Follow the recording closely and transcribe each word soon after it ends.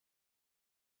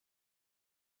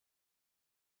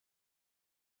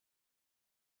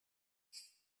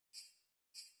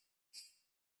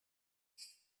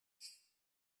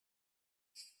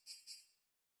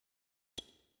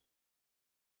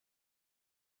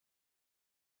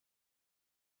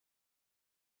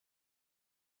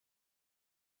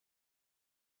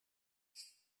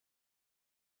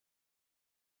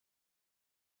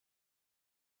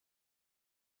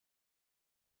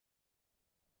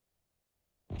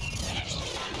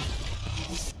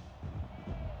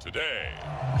today.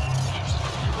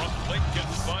 From Lincoln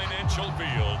Financial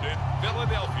Field in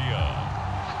Philadelphia,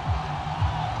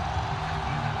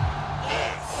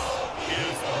 this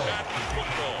is Madden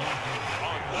Football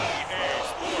on EA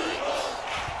Sports.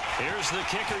 Here's the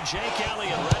kicker, Jake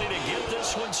Elliott, ready to get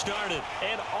this one started.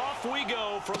 And off we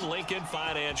go from Lincoln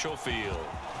Financial Field.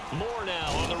 More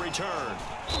now on the return.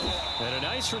 And a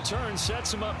nice return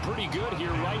sets him up pretty good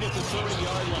here right at the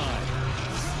 30-yard line.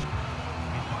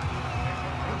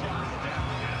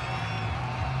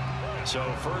 So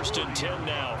 1st and 10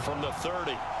 now from the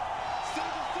 30.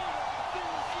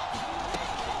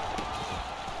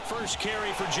 First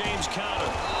carry for James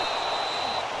Conner.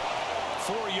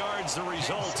 4 yards the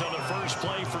result on the first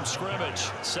play from scrimmage.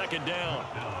 2nd down.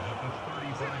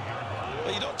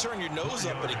 Well, you don't turn your nose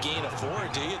up at a gain of 4,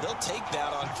 do you? They'll take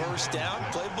that on 1st down.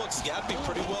 Playbook's got to be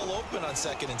pretty well open on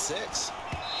 2nd and 6.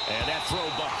 And that throw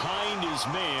behind his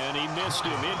man. He missed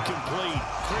him. Incomplete.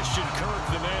 Christian Kirk,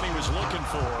 the man he was looking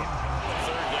for.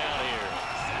 3rd down here.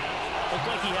 Looked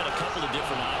like he had a couple of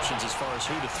different options as far as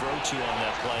who to throw to on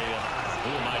that play.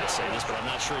 Who am I to say this, but I'm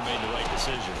not sure he made the right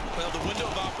decision. Well, the window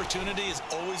of opportunity is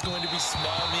always going to be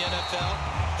small in the NFL.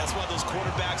 That's why those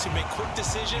quarterbacks who make quick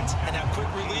decisions and have quick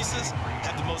releases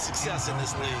have the most success in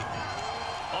this league.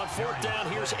 On 4th down,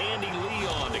 here's Andy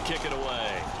Leon to kick it away.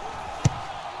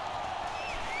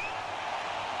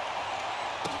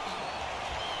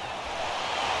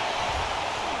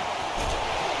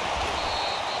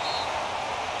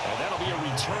 A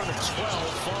return of 12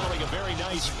 following a very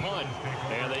nice punt.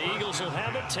 And the Eagles will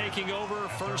have it, taking over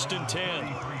 1st and 10.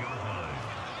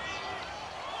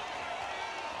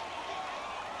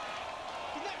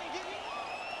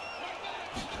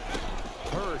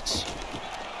 Hurts.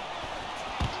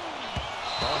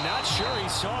 Oh, not sure he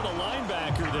saw the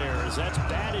linebacker there as that's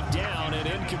batted down and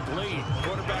incomplete.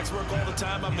 Quarterbacks work all the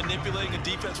time on manipulating a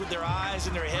defense with their eyes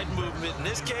and their head movement. In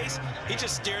this case, he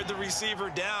just stared the receiver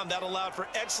down. That allowed for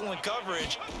excellent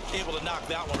coverage, able to knock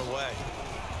that one away.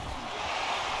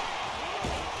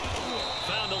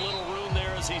 Found a little room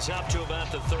there as he's up to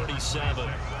about the 37.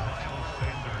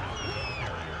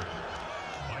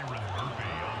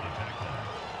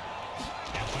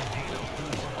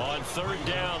 On 3rd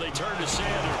down, they turn to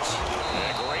Sanders.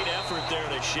 And a great effort there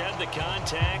to shed the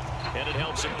contact, and it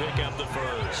helps him pick up the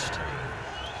first.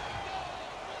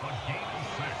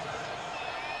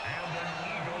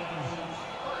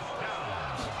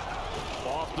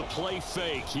 Off the play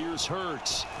fake, here's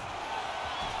Hurts.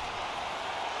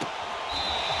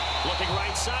 Looking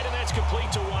right side, and that's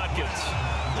complete to Watkins.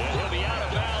 And he'll be out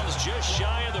of bounds just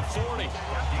shy of the 40.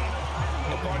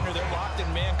 The partner, they're locked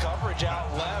in man coverage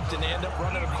out left, and they end up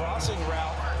running a crossing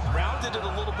route. Rounded it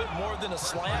a little bit more than a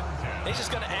slant. He's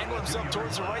just going to angle himself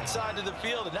towards the right side of the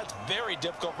field, and that's very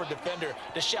difficult for a defender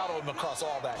to shadow him across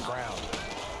all that ground.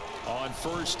 On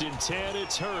 1st and 10,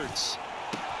 it's Hurts.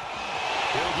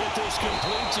 He'll get this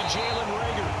complete to Jalen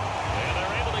Reagor. And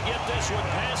they're able to get this one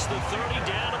past the 30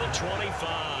 down to the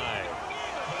 25.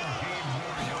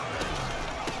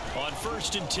 On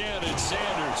 1st and 10, it's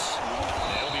Sanders.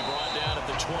 They'll be brought down at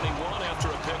the 21 after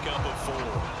a pickup of 4.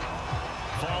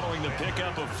 Following the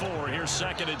pickup of 4, here's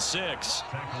 2nd and 6.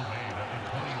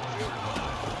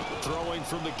 Throwing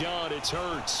from the gun, it's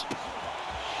Hurts.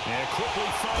 And quickly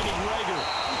finding Reagor.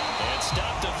 And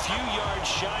stopped a few yards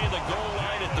shy of the goal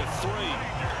line at the 3.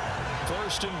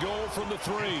 1st and goal from the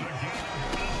 3.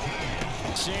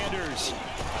 Sanders.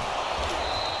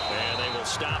 And they will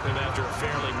stop him after a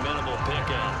fairly minimal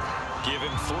pickup. Give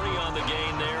him 3 on the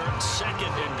gain there.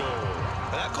 2nd and goal.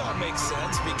 That call makes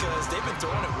sense because they've been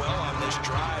throwing it well on this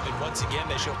drive, and once again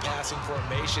they show passing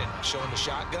formation, showing the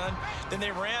shotgun. Then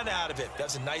they ran out of it.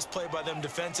 That's a nice play by them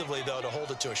defensively, though, to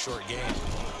hold it to a short game.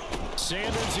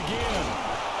 Sanders again.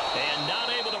 And not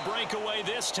able to break away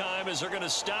this time as they're going to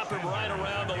stop him right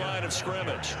around the line of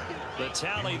scrimmage. The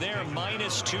tally there,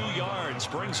 minus 2 yards,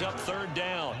 brings up 3rd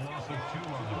down.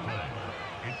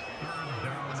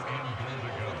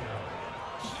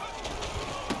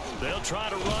 They'll try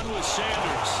to run with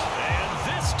Sanders. And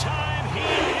this time he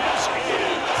is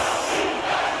in.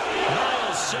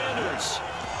 Miles Sanders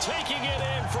taking it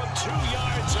in from 2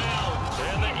 yards out.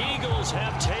 And the Eagles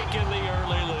have taken the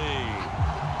early lead.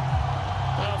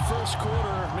 Well, first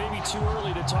quarter, maybe too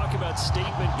early to talk about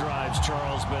statement drives,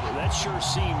 Charles, but that sure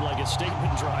seemed like a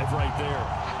statement drive right there.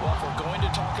 Well, if we're going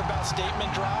to talk about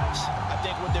statement drives, I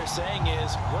think what they're saying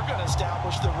is we're going to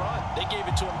establish the run. They gave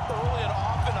it to him early and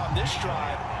often on this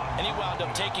drive, and he wound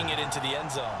up taking it into the end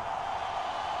zone.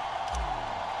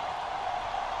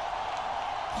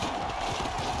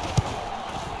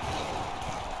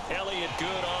 Elliott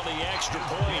good on the extra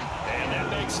point, and that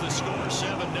makes the score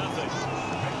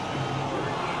 7-0.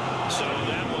 So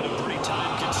that one a pretty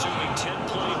time-consuming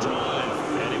 10-play drive.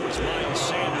 And it was Miles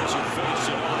Sanders who finished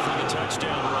it off with a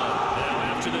touchdown run.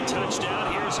 Now after the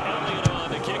touchdown, here's Elliott on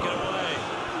to kick it away.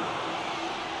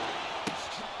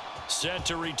 Set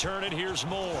to return it, here's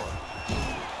Moore.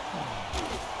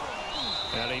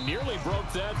 And he nearly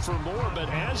broke that for Moore, but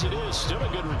as it is, still a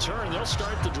good return. They'll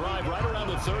start the drive right around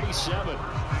the 37.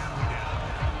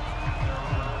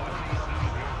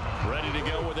 Ready to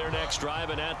go with their next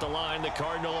drive, and at the line, the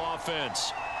Cardinal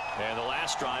offense. And the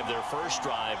last drive, their first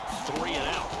drive, 3 and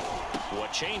out.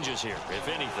 What changes here, if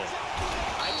anything?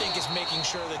 I think it's making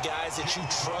sure the guys that you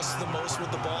trust the most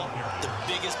with the ball, the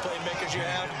biggest playmakers you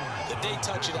have, that they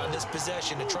touch it on this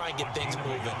possession to try and get things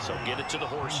moving. So get it to the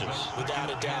horses. Without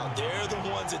a doubt. They're the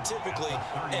ones that typically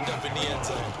end up in the end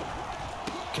zone.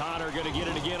 Connor going to get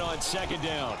it again on second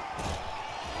down.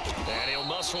 And he'll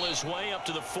muscle his way up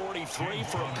to the 43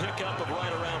 for a pickup of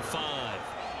right around 5.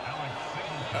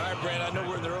 All right, Brand, I know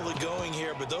we're in the early going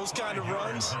here, but those kind of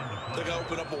runs, they're going to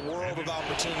open up a world of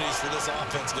opportunities for this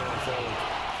offense going forward.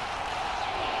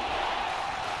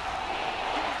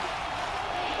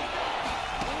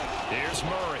 Here's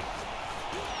Murray.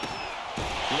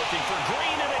 Looking for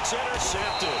Green, and it's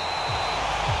intercepted.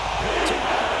 Picked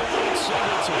up by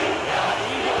Singleton. And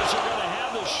the Eagles are going to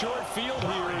have the short field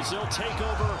here as they'll take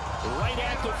over right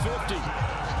at the 50.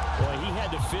 Boy, he had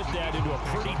to fit that into a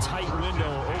pretty tight window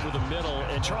over the middle.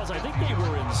 And, Charles, I think they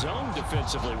were in zone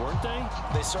defensively, weren't they?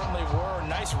 They certainly were.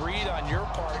 Nice read on your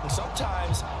part. And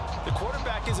sometimes the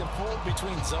quarterback isn't fooled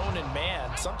between zone and man.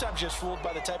 Sometimes just fooled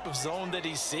by the type of zone that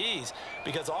he sees.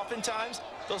 Because oftentimes,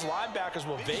 those linebackers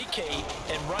will vacate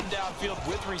and run downfield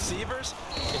with receivers.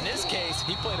 In this case,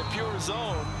 he played a pure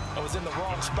zone and was in the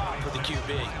wrong spot for the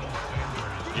QB.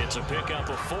 It's a pickup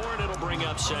of 4, and it'll bring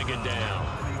up second down.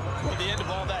 At the end of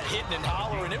all that hitting and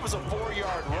hollering, it was a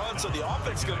 4-yard run, so the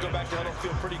offense is going to go back there and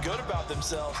feel pretty good about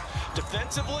themselves.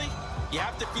 Defensively, you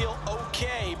have to feel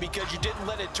okay because you didn't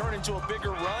let it turn into a bigger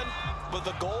run, but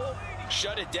the goal,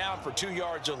 shut it down for 2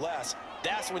 yards or less.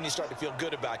 That's when you start to feel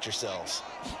good about yourselves.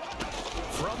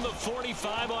 From the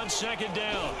 45 on second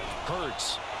down,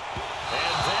 Hurts.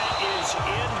 And that is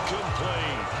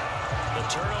incomplete. The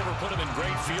turnover put them in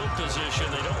great field position.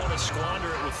 They don't want to squander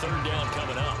it with third down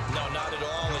coming up. No, not at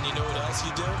all. And you know what else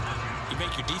you do? You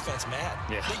make your defense mad.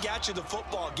 Yeah. They got you the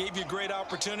football, gave you a great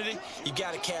opportunity. You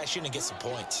got to cash in and get some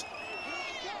points.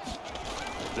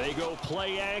 They go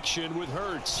play action with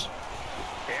Hurts.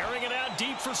 Airing it out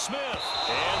deep for Smith.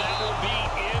 And that will be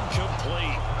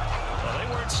incomplete. Well,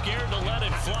 they weren't scared to let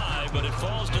it fly, but it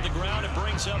falls to the ground and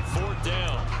brings up fourth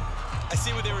down. I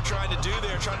see what they were trying to do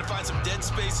there, trying to find some dead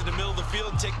space in the middle of the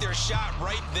field and take their shot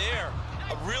right there.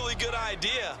 A really good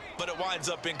idea, but it winds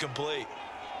up incomplete.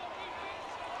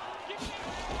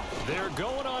 They're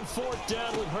going on fourth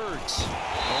down with Hurts.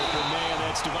 Open man,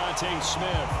 that's Devontae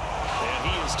Smith. And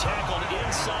he is tackled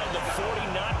inside the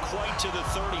 40, not quite to the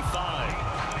 35.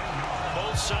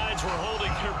 Both sides were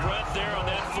holding their breath there on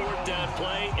that fourth down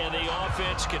play, and the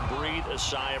offense can breathe a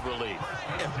sigh of relief.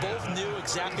 And both knew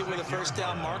exactly where the first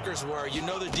down markers were. You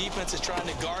know the defense is trying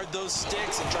to guard those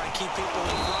sticks and try and keep people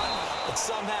in front. But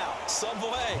somehow, some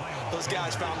way, those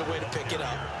guys found a way to pick it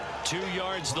up. 2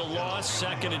 yards the loss,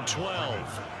 second and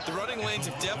 12. The running lanes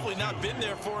have definitely not been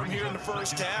there for him here in the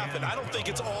first half, and I don't think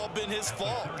it's all been his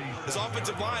fault. His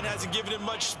offensive line hasn't given him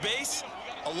much space.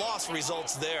 A loss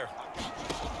results there.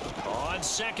 On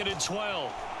second and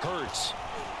 12, Hurts.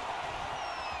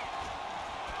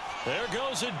 There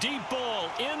goes a deep ball,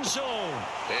 end zone.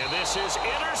 And this is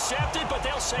intercepted, but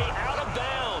they'll say out of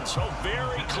bounds. So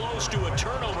very close to a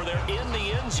turnover there in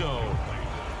the end zone.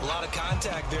 A lot of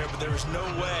contact there, but there was no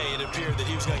way it appeared that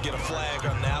he was going to get a flag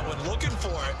on that one. Looking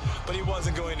for it, but he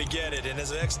wasn't going to get it. And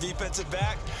as an ex-defensive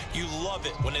back, you love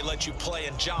it when they let you play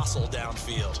and jostle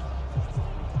downfield.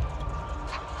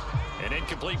 An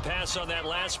incomplete pass on that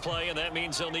last play, and that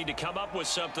means they'll need to come up with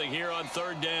something here on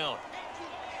third down.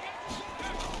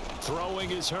 Throwing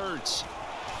is Hurts.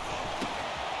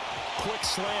 Quick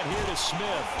slant here to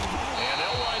Smith. And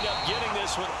they'll wind up getting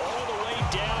this one all the way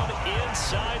down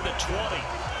inside the 20.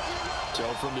 So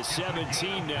from the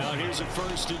 17 now, here's a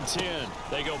 1st and 10.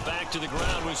 They go back to the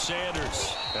ground with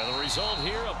Sanders. And the result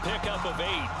here, a pickup of 8.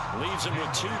 Leaves them with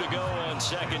 2 to go on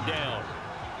second down.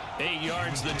 8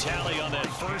 yards the tally on that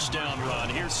first down run.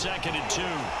 Here's second and 2.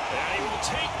 And he will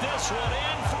take this one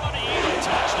in for an Eagle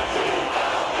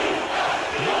touchdown.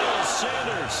 Miles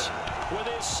Sanders with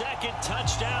his second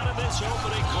touchdown in this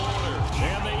opening quarter.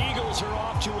 And the Eagles are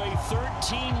off to a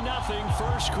 13-0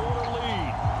 first quarter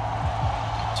lead.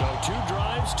 So 2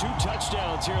 drives, 2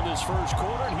 touchdowns here in this first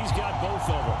quarter, and he's got both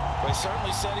of them. Well, he's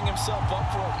certainly setting himself up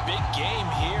for a big game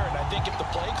here, and I think if the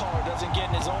play caller doesn't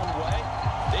get in his own way,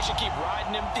 they should keep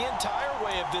riding him the entire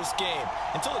way of this game.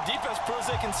 Until the defense proves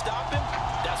they can stop him,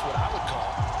 that's what I would call.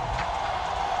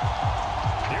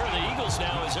 Here are the Eagles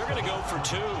now as they're going to go for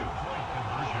 2.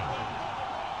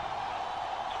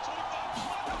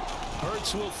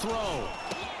 Hurts will throw.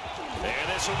 And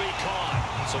this will be caught.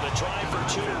 So the try for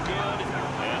 2 good,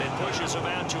 and it pushes them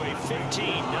out to a 15-0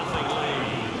 lead.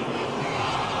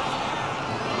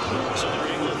 So they're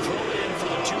able to throw it in for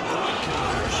the 2-point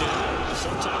conversion.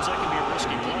 Sometimes that can be a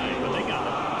risky play, but they got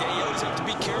it. Yeah, you always have to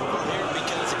be careful here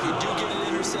because if you do get an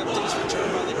interception, it's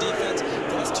returned by the defense.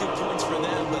 That's 2 points for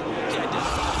them, but he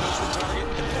identified who's the target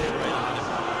and put it right on him.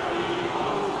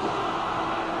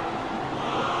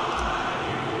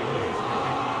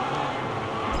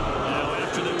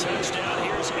 Touchdown.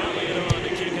 Here's Elliott on to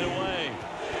kick it away.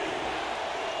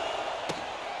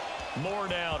 Moore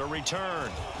now to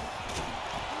return.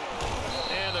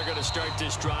 And they're going to start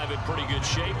this drive in pretty good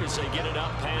shape as they get it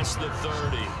up past the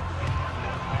 30.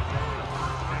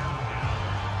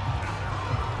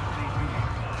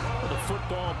 The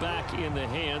football back in the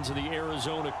hands of the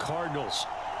Arizona Cardinals.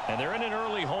 And they're in an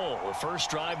early hole. The first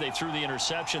drive, they threw the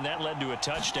interception. That led to a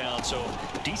touchdown. So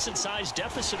decent-sized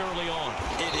deficit early on.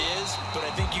 It is, but I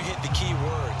think you hit the key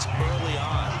words early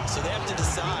on. So they have to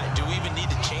decide, do we even need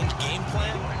to change game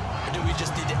plan? Or do we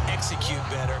just need to execute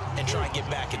better and try and get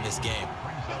back in this game?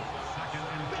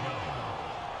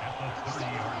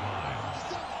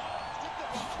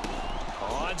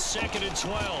 On 2nd and 12,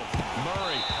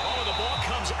 Murray. Oh, the ball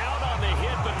comes out on the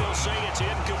hit, but they'll say it's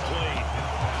incomplete.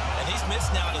 And he's missed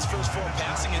now in his first 4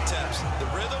 passing attempts. The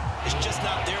rhythm is just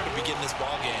not there to begin this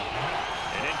ball game.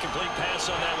 An incomplete pass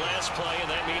on that last play, and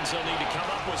that means they'll need to come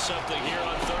up with something here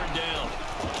on 3rd down.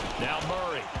 Now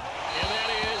Murray. And that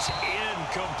is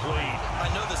incomplete. I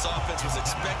know this offense was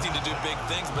expecting to do big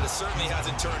things, but it certainly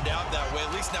hasn't turned out that way, at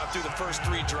least not through the first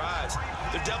 3 drives.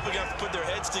 They're definitely going to have to put their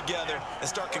heads together and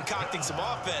start concocting some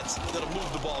offense that'll move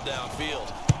the ball downfield.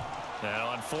 Now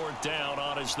on 4th down,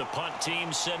 on is the punt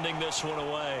team sending this one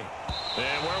away.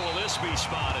 And where will this be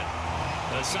spotted?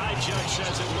 The side judge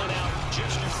says it went out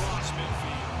just across midfield.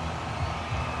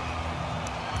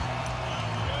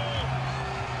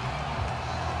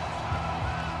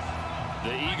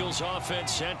 The Eagles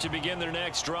offense set to begin their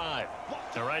next drive.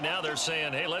 And right now they're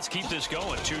saying, hey, let's keep this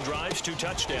going. 2 drives, 2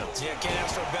 touchdowns. Yeah, can't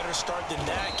ask for a better start than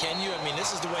that, can you? I mean,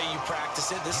 this is the way you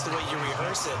practice it. This is the way you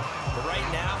rehearse it. But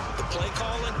right now, the play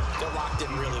calling, they're locked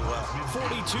in really well.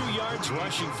 42 yards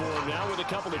rushing for him now with a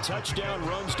couple of touchdown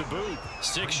runs to boot.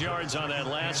 6 yards on that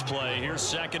last play. Here's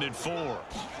 2nd and 4.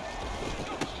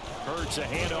 Hurts a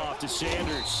handoff to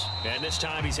Sanders. And this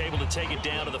time he's able to take it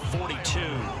down to the 42.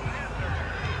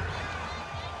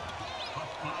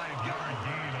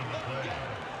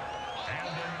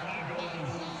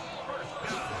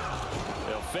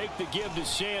 Fake the give to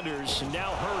Sanders, and now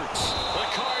Hurts.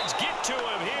 The Cards get to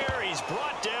him here. He's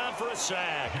brought down for a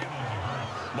sack.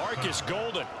 Marcus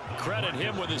Golden, credit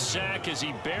him with his sack as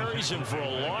he buries him for a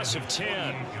loss of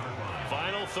 10.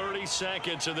 Final 30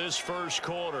 seconds of this first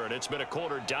quarter, and it's been a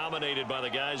quarter dominated by the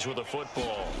guys with the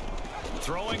football.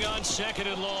 Throwing on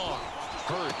 2nd and long.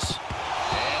 Hurts.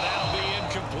 And that'll be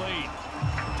incomplete.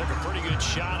 Took a pretty good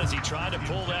shot as he tried to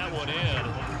pull that one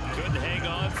in. Couldn't hang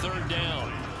on 3rd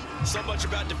down. So much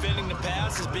about defending the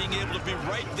pass is being able to be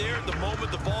right there at the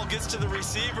moment the ball gets to the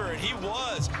receiver, and he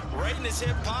was right in his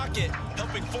hip pocket,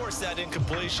 helping force that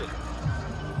incompletion.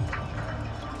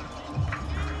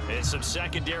 And some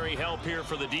secondary help here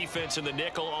for the defense in the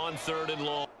nickel on 3rd and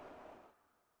long.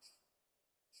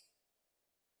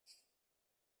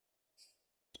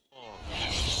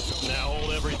 Now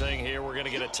hold everything here. We're going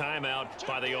to get a timeout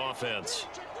by the offense.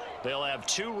 They'll have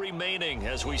 2 remaining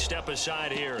as we step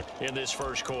aside here in this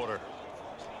first quarter.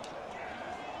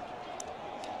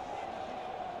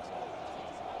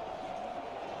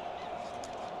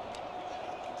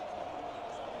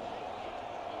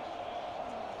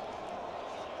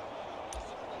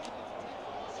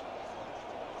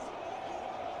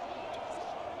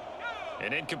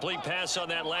 An incomplete pass on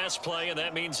that last play, and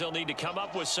that means they'll need to come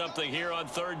up with something here on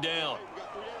 3rd down.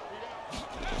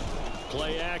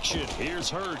 Play action. Here's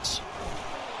Hurts.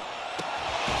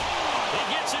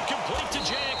 He gets it complete to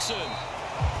Jackson.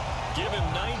 Give him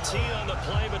 19 on the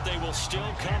play, but they will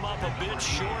still come up a bit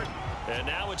short. And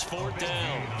now it's 4th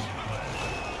down.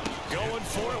 Going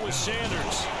for it with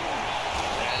Sanders.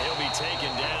 And he'll be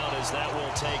taken down as that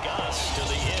will take us to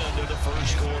the end of the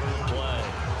first quarter of play.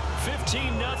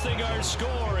 15-0 our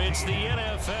score. It's the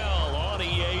NFL on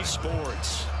EA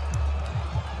Sports.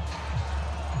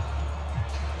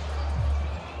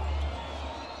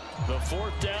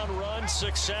 4th down run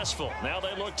successful. Now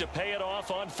they look to pay it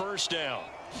off on 1st down.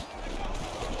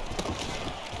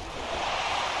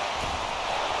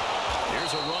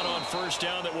 Here's a run on 1st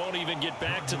down that won't even get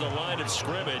back to the line of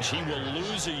scrimmage. He will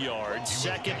lose a yard.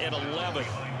 2nd and 11.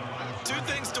 Two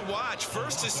things to watch.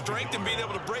 First, his strength and being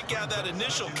able to break out that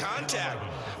initial contact.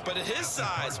 But at his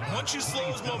size, once you slow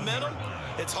his momentum,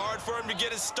 it's hard for him to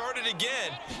get it started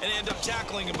again and end up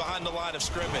tackling him behind the line of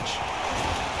scrimmage.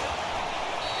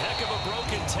 Heck of a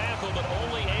broken tackle, but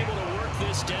only able to work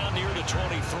this down near the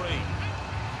 23.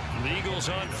 The Eagles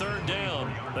on 3rd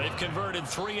down. They've converted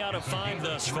 3 out of 5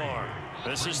 thus far.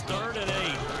 This is 3rd and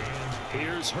 8.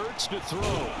 Here's Hurts to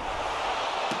throw.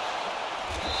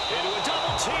 Into a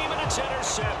double team, and it's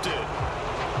intercepted.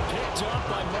 Picked up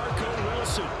by Marco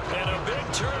Wilson. And a big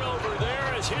turnover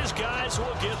there as his guys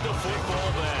will get the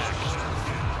football back.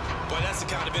 Boy, that's the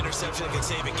kind of interception that can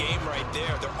save a game right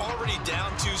there. They're already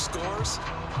down 2 scores.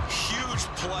 Huge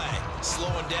play,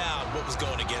 slowing down what was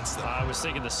going against them. I was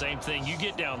thinking the same thing. You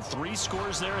get down 3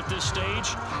 scores there at this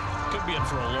stage, could be in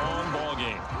for a long ball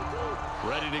game.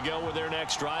 Ready to go with their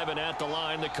next drive, and at the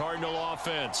line, the Cardinal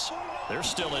offense. They're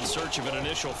still in search of an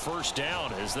initial 1st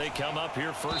down as they come up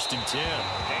here 1st and 10.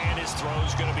 And his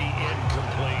throw's going to be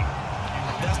incomplete.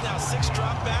 That's now 6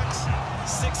 dropbacks,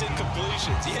 6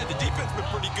 incompletions. Yeah, the defense been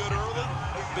pretty good early,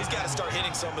 but he's got to start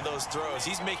hitting some of those throws.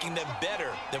 He's making them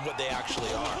better than what they actually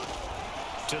are.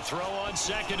 To throw on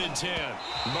 2nd and 10.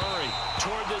 Murray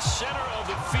toward the center of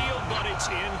the field, but it's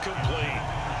incomplete.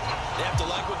 They have to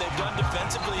like what they've done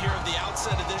defensively here at the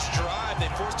outset of this drive. They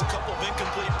forced a couple of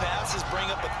incomplete passes, bring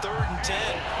up a 3rd and 10.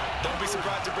 Don't be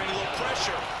surprised to bring a little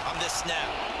pressure on this snap.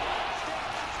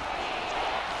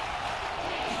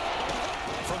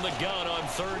 From the gun on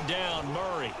 3rd down,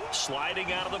 Murray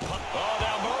sliding out of the punt. Oh,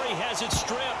 now Murray has it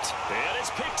stripped, and it's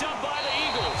picked up by the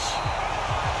Eagles.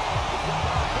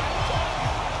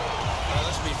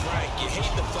 Let's be frank, you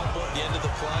hate the fumble at the end of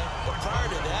the play, but prior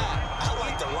to that, I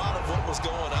liked a lot of what was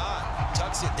going on.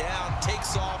 Tucks it down,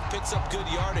 takes off, picks up good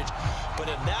yardage, but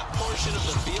in that portion of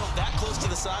the field, that close to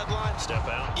the sideline, step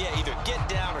out. Yeah, either get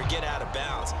down or get out of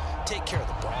bounds. Take care of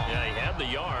the ball. Yeah, he had the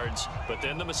yards, but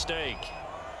then the mistake.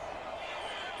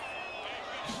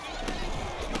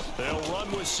 They'll run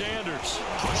with Sanders,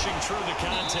 pushing through the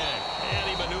contact, and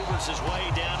he maneuvers his way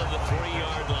down to the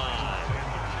 3-yard line.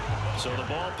 So the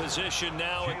ball position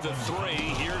now at the 3.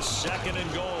 Here's 2nd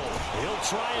and goal. He'll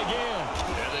try again.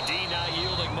 And the D not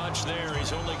yielding much there.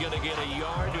 He's only going to get a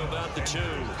yard to about the 2.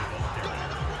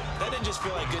 That didn't just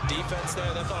feel like good defense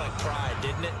there. That felt like pride,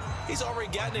 didn't it? He's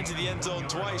already gotten into the end zone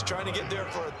twice, trying to get there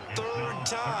for a 3rd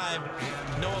time.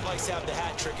 No one likes to have the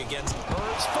hat trick against him.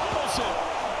 Hurts fumbles it.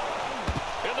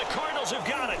 And the Cardinals have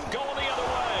got it, going the other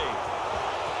way.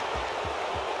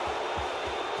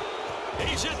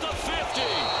 He's at the 50.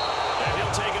 And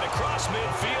he'll take it across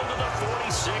midfield to the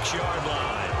 46-yard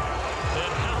line.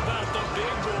 And how about the big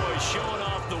boys showing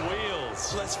off the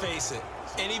wheels? Let's face it,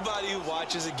 anybody who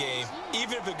watches a game,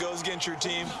 even if it goes against your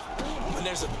team, when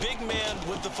there's a big man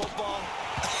with the football,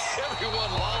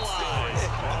 everyone locks in.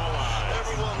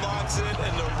 Everyone locks in,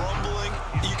 and the rumbling,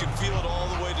 you can feel it all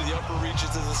the way to the upper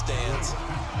reaches of the stands.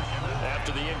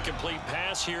 After the incomplete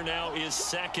pass, here now is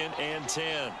 2nd and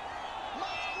 10.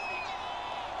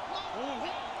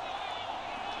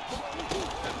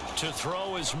 To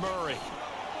throw is Murray.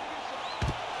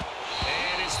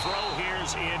 And his throw here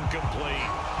is incomplete.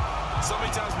 So many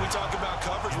times when we talk about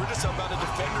coverage, we're just talking about a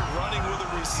defender running with a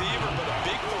receiver, but a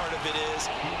big part of it is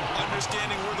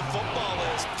understanding where the football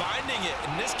is, finding it.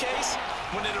 In this case,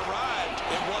 when it arrived,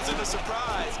 it wasn't a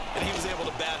surprise, and he was able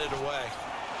to bat it away.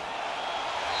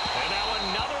 And now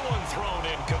another one thrown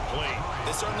incomplete.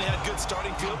 They certainly had good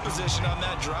starting field position on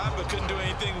that drive, but couldn't do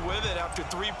anything with it after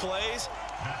 3 plays.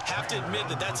 Have to admit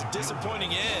that that's a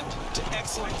disappointing end to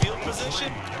excellent field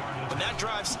position. When that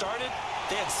drive started,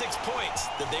 they had 6 points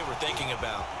that they were thinking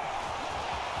about.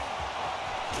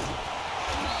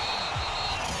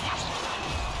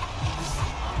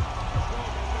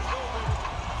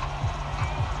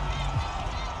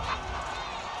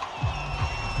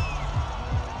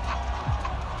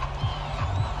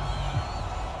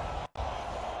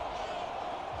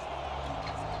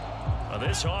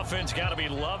 This offense got to be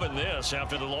loving this.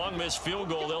 After the long missed field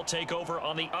goal, they'll take over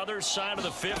on the other side of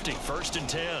the 50, 1st and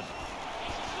 10.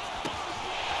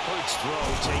 Hurts throw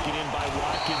taken in by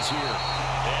Watkins here.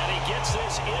 And he gets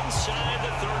this inside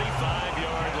the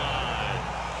 35-yard line.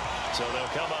 So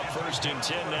they'll come up 1st and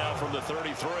 10 now from the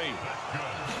 33.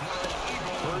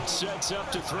 Hurts sets up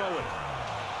to throw it.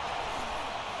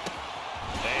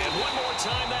 And one more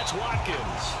time, that's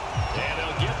Watkins. And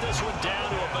they'll get this one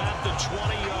down to about the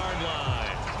 20-yard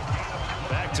line.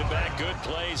 Back-to-back good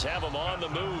plays have him on the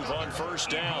move on first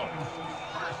down.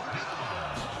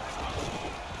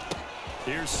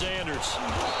 Here's Sanders.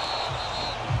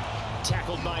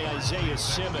 Tackled by Isaiah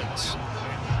Simmons.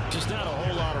 Just not a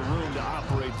whole lot of room to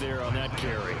operate there on that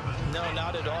carry. No,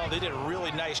 not at all. They did a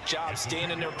really nice job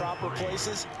staying in their proper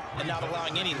places and not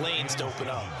allowing any lanes to open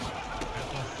up.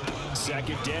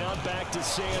 Second down, back to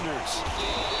Sanders.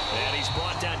 And he's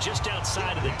brought down just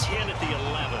outside of the 10 at the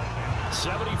 11.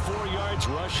 74 yards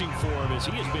rushing for him as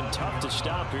he has been tough to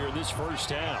stop here this first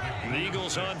half. The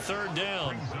Eagles on third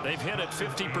down. They've hit it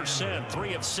 50%,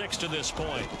 3 of 6 to this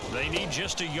point. They need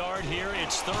just a yard here.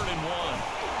 It's 3rd and 1.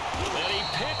 And he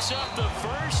picks up the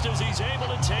first as he's able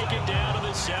to take it down to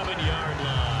the 7-yard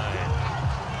line.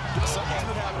 Someone's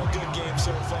been having a good game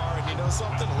so far, and you know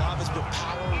something? A lot of it's been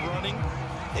power running.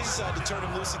 They decided to turn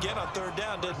him loose again on third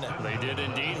down, didn't they? They did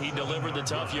indeed. He delivered the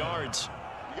tough yards.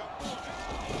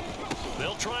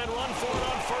 They'll try and run for it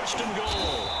on 1st and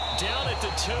goal. Down at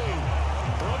the 2.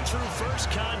 Broke through first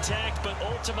contact, but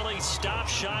ultimately stopped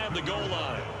shy of the goal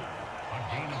line.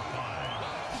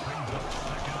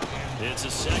 It's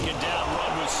a second down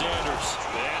run with Sanders.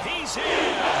 And he's in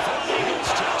for the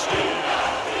Eagles touchdown.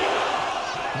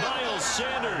 Miles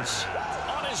Sanders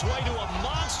on his way to a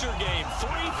monster game. 3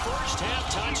 first-half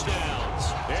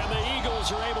touchdowns. And the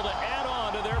Eagles are able to add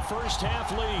on to their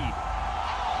first-half lead.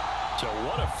 So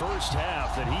what a first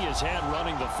half that he has had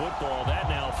running the football. That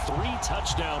now 3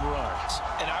 touchdown runs.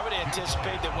 And I would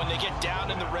anticipate that when they get down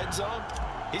in the red zone,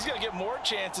 he's going to get more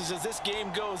chances as this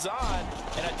game goes on.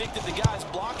 And I think that the guys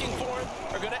blocking for him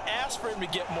are going to ask for him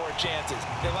to get more chances.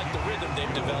 They like the rhythm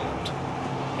they've developed.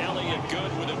 Elliott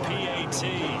good with a PAT.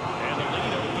 And the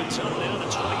lead opens up now to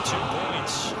 22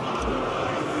 points.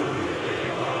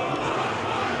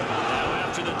 Now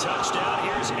after the touchdown,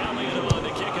 here's Elliott on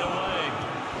to kick it away.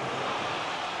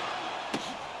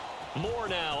 Moore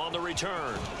now on the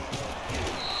return.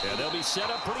 And they'll be set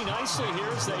up pretty nicely here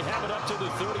as they have it up to the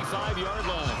 35-yard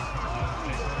line.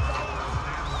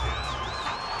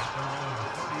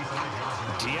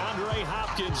 DeAndre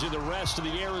Hopkins and the rest of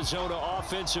the Arizona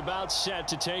offense about set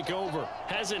to take over.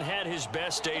 Hasn't had his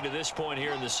best day to this point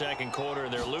here in the second quarter,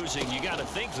 and they're losing. You got to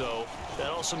think, though,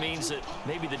 that also means that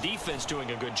maybe the defense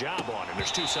doing a good job on him.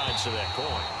 There's 2 sides to that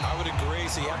coin. I would agree,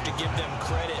 so you have to give them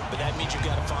credit, but that means you've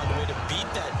got to find a way to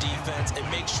beat that defense and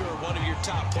make sure one of your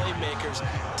top playmakers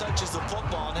touches the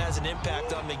football and has an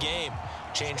impact on the game.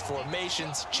 Change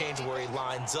formations, change where he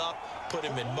lines up, put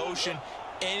him in motion.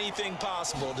 Anything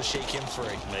possible to shake him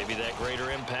free. Maybe that greater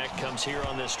impact comes here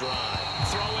on this drive.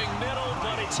 Throwing middle,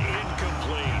 but it's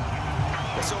incomplete.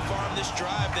 Well, so far in this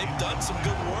drive, they've done some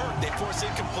good work. They force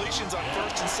incompletions on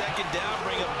 1st and 2nd down,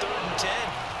 bring up 3rd and 10.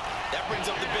 That brings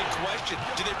up the big question.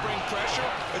 Do they bring pressure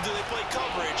or do they play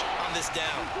coverage on this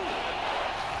down?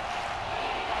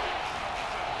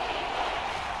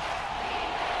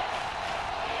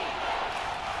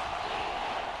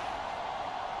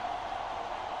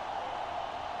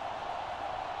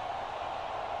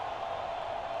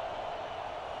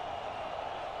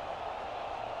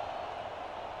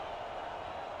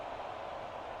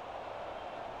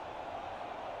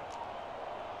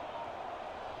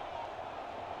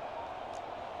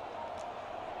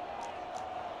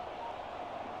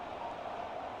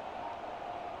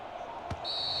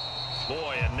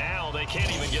 Boy, and now they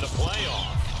can't even get a play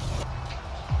off.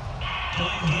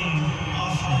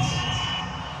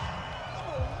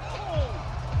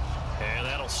 And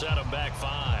that'll set them back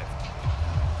 5.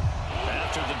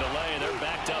 After the delay, they're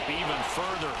backed up even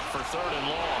further for 3rd and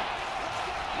long.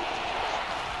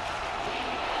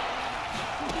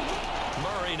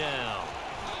 Murray now.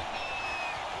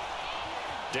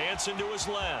 Dancing to his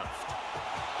left.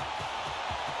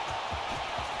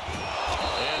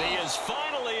 And he is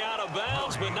finally out of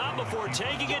bounds, but not before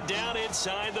taking it down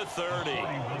inside the 30.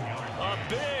 A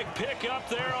big pickup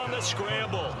there on the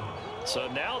scramble. So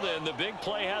now then, the big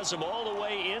play has him all the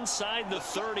way inside the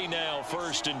 30 now,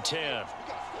 1st and 10.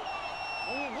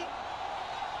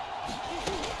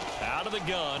 Out of the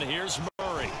gun, here's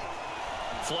Murray.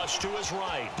 Flush to his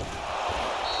right.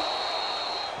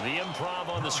 The improv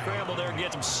on the scramble there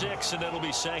gets him 6, and it'll be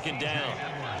 2nd down.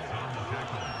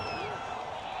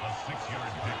 A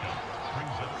 6-yard pickup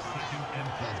brings up 2nd and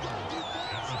 4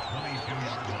 at the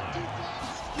 22-yard line.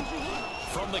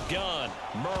 From the gun,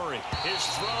 Murray. His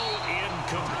throw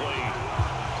incomplete.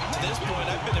 To this point,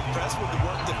 I've been impressed with the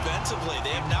work defensively.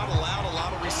 They have not allowed a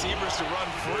lot of receivers to run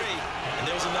free. And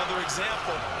there's another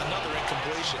example, another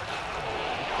incompletion.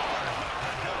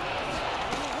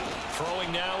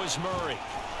 Throwing now is Murray.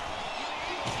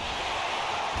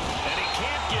 And he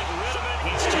can't get rid of it.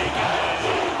 He's taken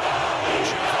down.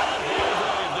 Javon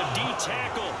Hargrave, the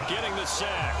tackle, getting the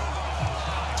sack.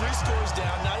 3 scores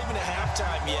down, not even a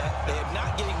halftime yet. They are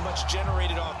not getting much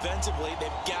generated offensively.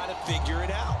 They've got to figure it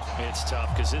out. It's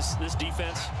tough because this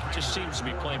defense just seems to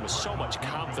be playing with so much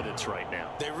confidence right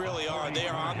now. They really are. They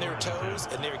are on their toes,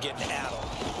 and they're getting at them.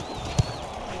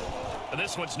 And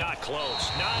this one's not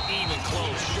close. Not even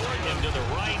close. Short and to the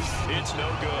right. It's no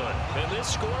good. And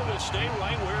this score will stay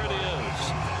right where it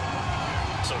is.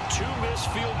 So 2 missed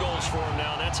field goals for them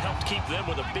now. That's helped keep them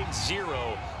with a big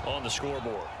 0 on the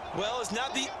scoreboard. Well, it's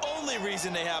not the only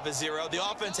reason they have a 0. The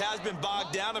offense has been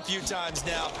bogged down a few times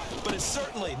now, but it's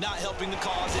certainly not helping the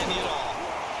cause any at all.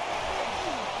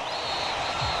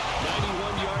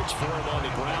 91 yards for him on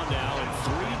the ground now and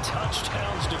 3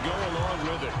 touchdowns to go along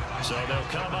with it. So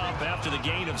they'll come up after the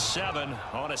gain of 7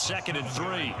 on a 2nd and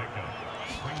 3.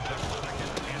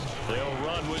 They'll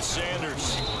run with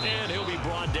Sanders, and he'll be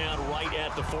brought down right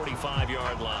at the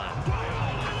 45-yard line.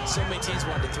 So many teams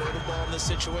want to throw the ball in this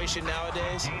situation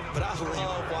nowadays, but I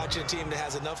love watching a team that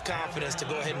has enough confidence to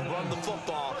go ahead and run the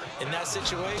football. In that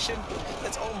situation,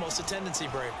 that's almost a tendency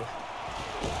breaker.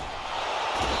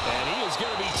 And he is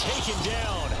going to be taken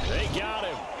down. They got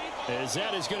him, as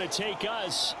that is going to take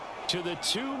us to the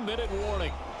 2-minute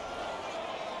warning.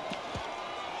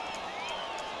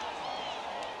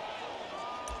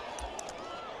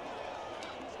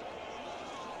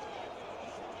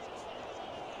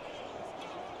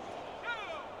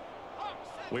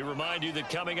 We remind you that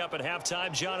coming up at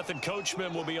halftime, Jonathan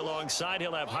Coachman will be alongside.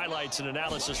 He'll have highlights and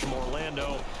analysis from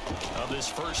Orlando of this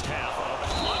first half.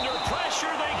 Under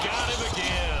pressure, they got him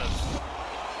again.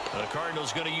 The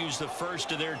Cardinals going to use the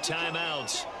first of their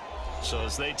timeouts. So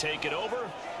as they take it over,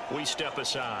 we step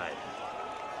aside.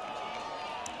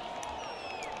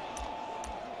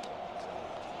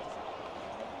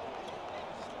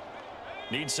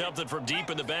 Need something from deep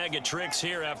in the bag of tricks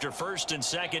here after 1st and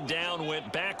 2nd down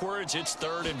went backwards. It's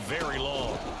 3rd and very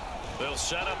long. They'll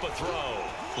set up a throw.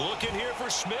 Looking here for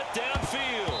Smith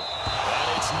downfield.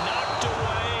 And it's knocked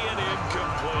away and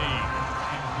incomplete.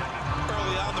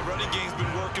 Early on, the running game's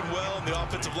been working well, and the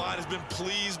offensive line has been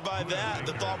pleased by that.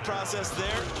 The thought process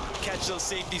there, catch those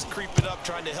safeties creeping up,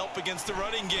 trying to help against the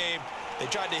running game. They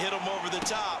tried to hit him over the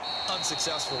top,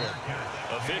 unsuccessfully.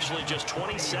 Officially just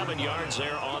 27 yards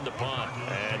there on the punt.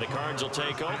 And the Cards will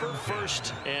take over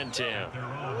 1st and 10.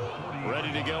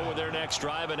 Ready to go with their next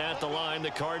drive, and at the line, the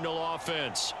Cardinal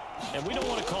offense. And we don't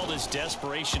want to call this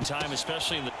desperation time,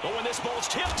 especially in the... But when this ball's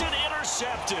tipped and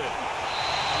intercepted.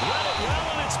 Run it well,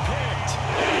 and it's picked.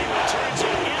 And he returns it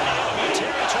into enemy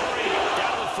territory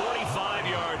down the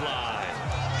 45-yard line.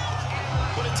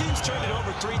 When a team's turned it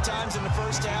over 3 times in the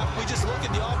first half, we just look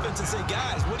at the offense and say,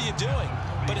 guys, what are you doing?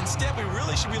 But instead, we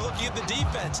really should be looking at the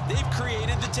defense. They've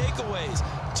created the takeaways.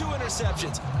 2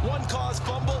 interceptions, 1 caused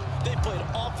fumble. They played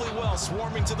awfully well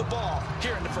swarming to the ball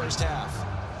here in the first half.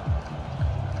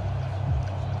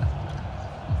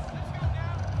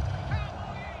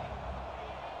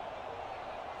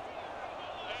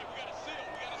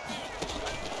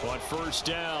 On 1st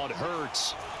down,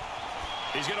 Hurts.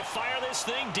 He's going to fire this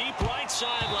thing deep right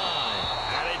sideline.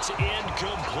 And it's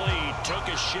incomplete. Took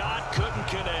a shot, couldn't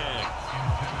connect.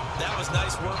 That was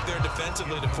nice work there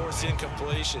defensively to force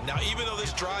incompletion. Now, even though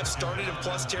this drive started in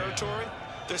plus territory,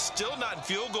 they're still not in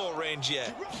field goal range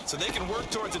yet. So they can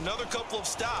work towards another couple of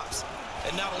stops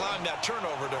and not allowing that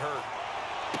turnover to hurt.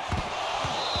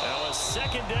 Now a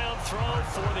 2nd down throw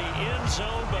for the end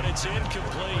zone, but it's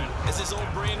incomplete. As his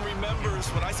old brain remembers,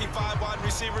 when I see 5 wide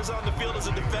receivers on the field as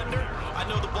a defender, I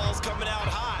know the ball's coming out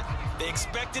hot. They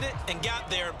expected it and got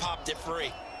there and popped it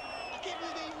free.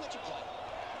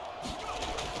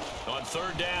 On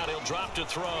 3rd down, he'll drop to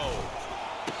throw.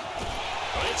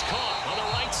 But it's caught on the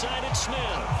right side at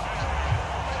Smith.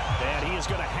 And he is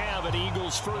going to have an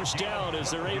Eagles 1st down as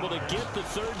they're able to get the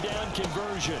 3rd down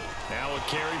conversion. Now a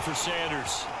carry for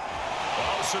Sanders.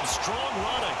 Oh, some strong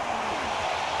running.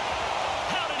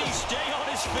 How did he stay on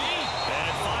his feet?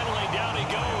 And finally down he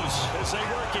goes as they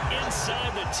work it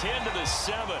inside the 10 to the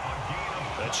 7.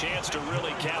 A chance to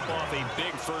really cap off a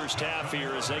big first half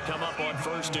here as they come up on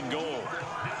 1st and goal.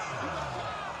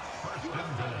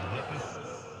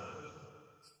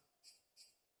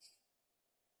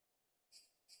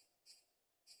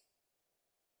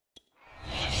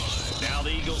 Now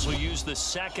the Eagles will use the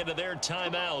 2nd of their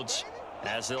timeouts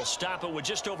as they'll stop it with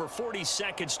just over 40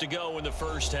 seconds to go in the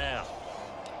first half.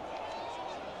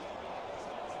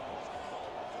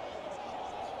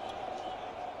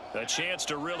 A chance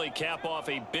to really cap off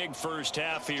a big first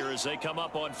half here as they come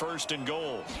up on 1st and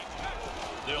goal.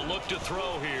 They'll look to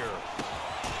throw here.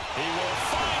 He will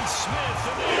find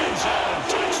Smith in the end zone.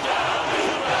 Touchdown,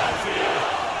 Philadelphia.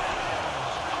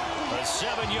 A A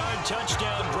 7-yard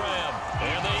touchdown grab.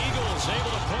 And the Eagles able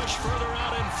to push further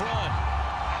out in front.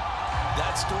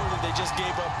 That score that they just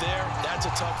gave up there, that's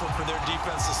a tough one for their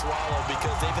defense to swallow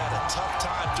because they've had a tough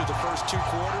time through the first 2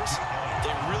 quarters. They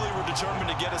really were determined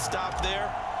to get a stop there.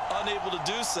 Unable to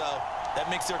do so. That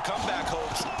makes their comeback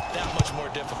hopes that much more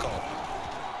difficult.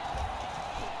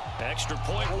 Extra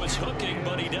point was hooking,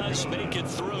 but he does make it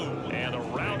through. And the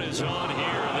rout is on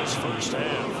here in this first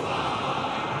half.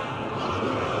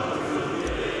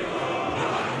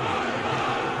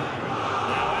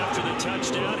 Now after the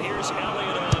touchdown, here's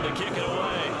Elliott on to kick it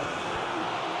away.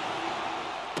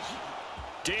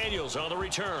 Daniels on the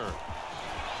return.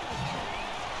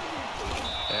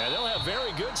 And they'll have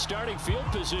very good starting field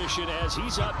position as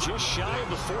he's up just shy of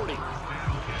the 40.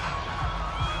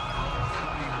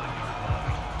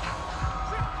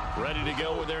 Ready to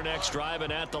go with their next drive,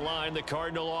 and at the line, the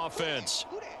Cardinal offense.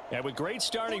 And with great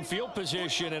starting field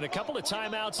position and a couple of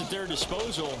timeouts at their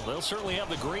disposal, they'll certainly have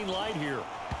the green light here.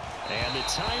 And the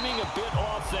timing a bit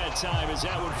off that time as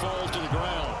that one falls to the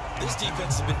ground. This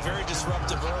defense has been very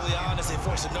disruptive early on as they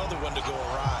force another one to go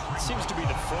awry. It seems to be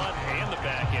the front and the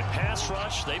back. In pass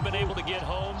rush, they've been able to get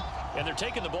home, and they're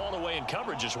taking the ball away in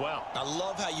coverage as well. I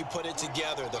love how you put it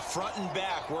together. The front and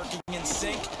back working in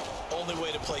sync, only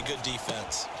way to play good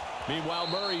defense. Meanwhile,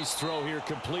 Murray's throw here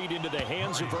complete into the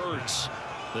hands of Ertz.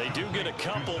 They do get a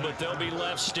couple, but they'll be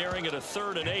left staring at a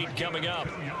 3rd and 8 coming up.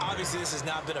 Obviously, this has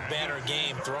not been a banner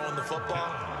game throwing the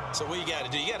football. So what you got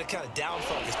to do, you got to kind of down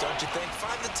focus, don't you think?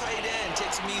 Find the tight end,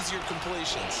 take some easier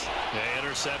completions. The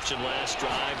interception last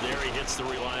drive. There he hits the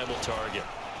reliable target.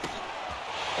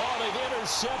 Oh, they've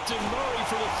intercepted Murray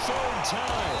for the 3rd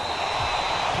time.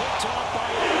 Picked off by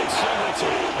Aaron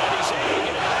Singleton. And he's able to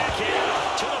get it back in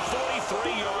to the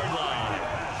 43-yard line.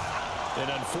 An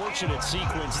unfortunate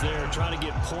sequence there, trying to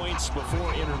get points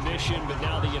before intermission, but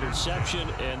now the interception,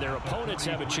 and their opponents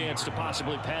have a chance to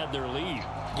possibly pad their lead.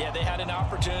 Yeah, they had an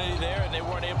opportunity there, and they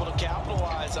weren't able to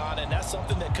capitalize on it, and that's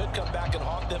something that could come back and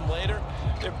haunt them later.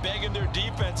 They're begging their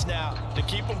defense now to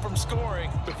keep them from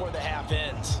scoring before the half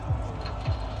ends.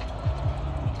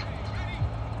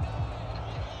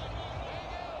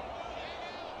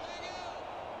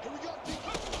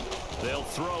 They'll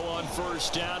throw on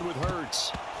 1st down with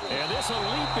Hurts. And this a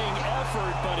leaping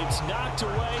effort, but it's knocked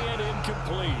away and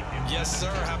incomplete. Yes,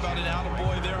 sir. How about an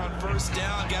attaboy there on 1st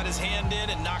down? Got his hand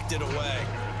in and knocked it away.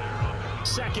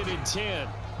 2nd and 10.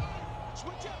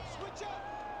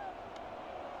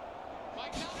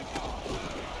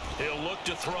 He'll look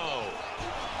to throw.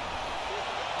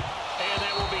 And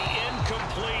that will be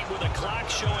incomplete with a clock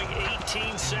showing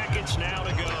 18 seconds now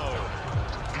to go.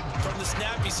 From the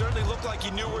snap, he certainly looked like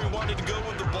he knew where he wanted to go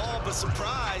with the ball, but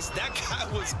surprise, that guy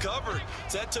was covered.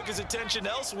 So that took his attention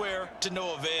elsewhere to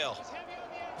no avail.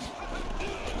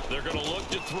 They're going to look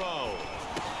to throw.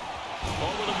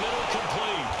 Over the middle,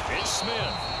 complete. It's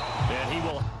Smith. And he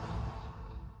will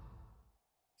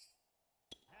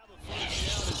have a 1st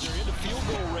down as they're in the field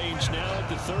goal range now at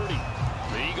the 30.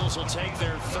 The Eagles will take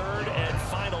their 3rd and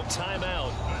final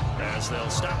timeout as they'll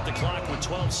stop the clock with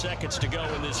 12 seconds to go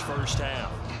in this 1st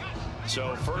half.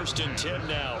 So 1st and 10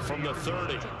 now from the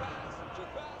 30.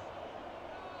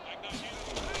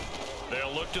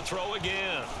 They'll look to throw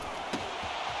again.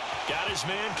 Got his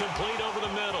man complete over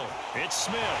the middle. It's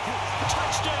Smith.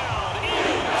 Touchdown,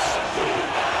 Eagles!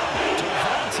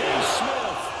 Devontae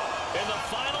Smith in the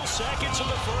final seconds of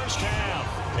the 1st half.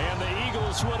 And the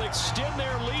Eagles will extend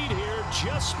their lead here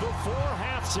just before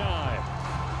halftime.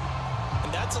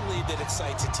 And that's a lead that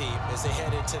excites a team as they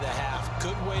head into the half.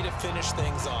 Good way to finish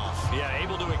things off. Yeah,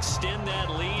 able to extend that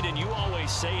lead, and you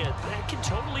always say it, that can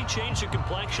totally change the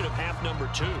complexion of half number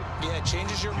 2. Yeah, it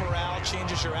changes your morale,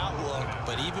 changes your outlook.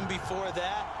 But even before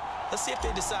that, let's see if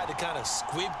they decide to kind of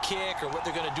squib kick or what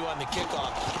they're going to do on the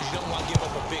kickoff, because you don't want to give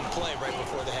up a big play right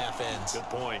before the half ends. Good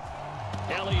point.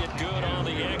 Elliott good on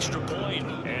the extra point,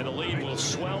 and the lead will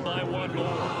swell by 1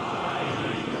 more.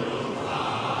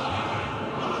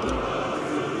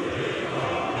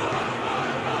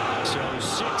 So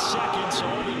 6 seconds,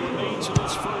 all that remains in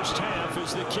this 1st half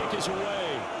as the kick is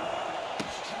away.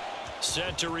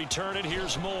 Set to return it,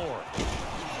 here's Moore.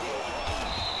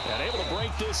 And able to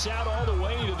break this out all the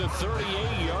way to the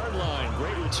 38-yard line.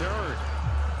 Great return.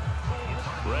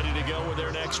 Ready to go with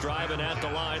their next drive, and at the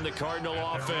line, the Cardinal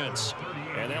offense.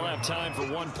 And they'll have time for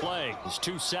 1 play. There's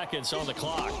 2 seconds on the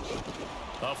clock.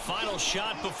 A final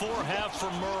shot before half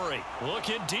for Murray.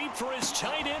 Looking deep for his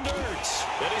tight end, Ertz.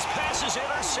 And his pass is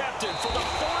intercepted for the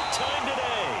 4th time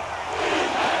today.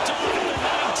 Picked off at the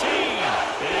 19.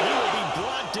 And he will be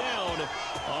brought down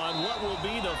on what will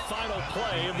be the final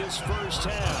play of this 1st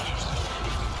half.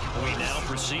 We now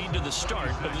proceed to the the start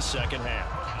of the second half.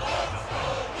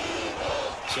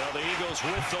 So the Eagles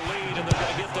with the lead, and they're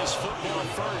going to get this football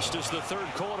first as the third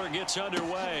quarter gets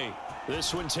underway.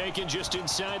 This one taken just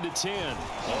inside the 10.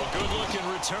 Oh, good-looking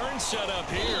return set up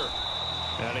here.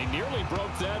 And he nearly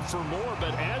broke that for more,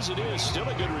 but as it is, still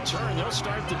a good return. They'll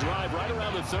start the drive right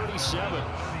around the 37.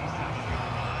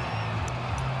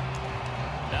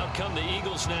 Out come the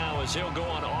Eagles now as they'll go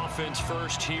on offense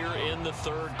first here in the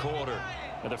third quarter.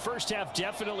 Now, the first half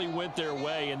definitely went their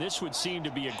way, and this would seem to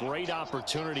be a great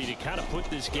opportunity to kind of put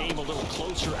this game a little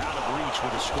closer out of reach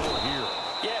with a score here.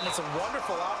 Yeah, and it's a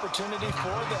wonderful opportunity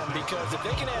for them because if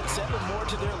they can add 7 more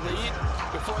to their lead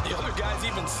before the other guys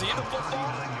even see the football,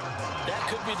 that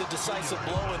could be the decisive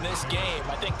blow in this game.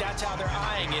 I think that's how they're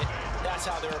eyeing it. That's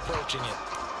how they're approaching it.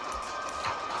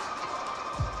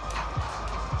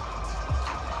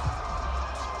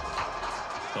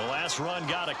 The last run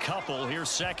got a couple. Here's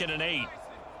 2nd and 8.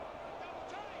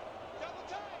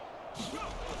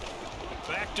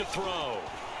 Back to throw.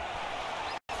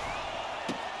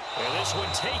 And this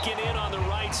one taken in on the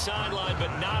right sideline,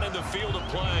 but not in the field of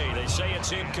play. They say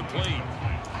it's incomplete.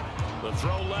 The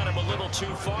throw led him a little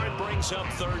too far and brings up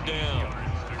 3rd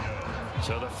down.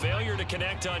 So the failure to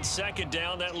connect on 2nd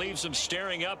down, that leaves him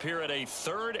staring up here at a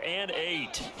 3rd and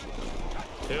 8.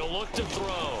 He'll look to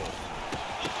throw.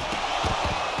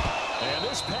 And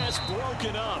this pass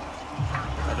broken up.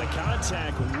 And the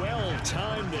contact well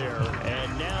timed there,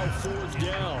 and now 4th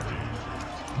down.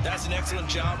 That's an excellent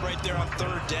job right there on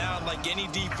 3rd down. Like any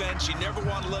defense, you never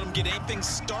want to let them get anything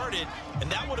started, and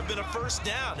that would have been a 1st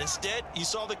down. Instead, you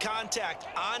saw the contact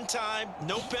on time,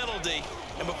 no penalty,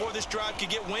 and before this drive could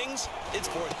get wings, it's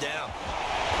 4th down.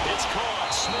 It's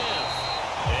caught, Smith,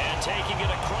 and taking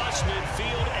it across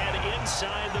midfield and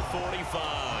inside the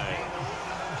 45.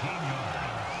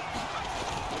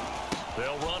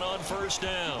 They'll run on 1st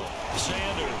down.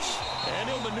 Sanders. And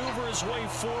he'll maneuver his way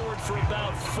forward for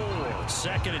about 4.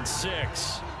 2nd and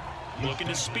 6. Looking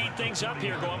to speed things up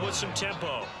here, going with some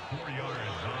tempo. 4 yards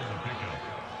on the pickup.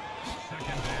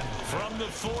 2nd and From the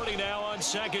 40 now on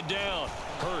 2nd down.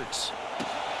 Hurts.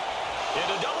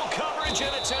 Into double coverage,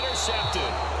 and it's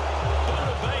intercepted.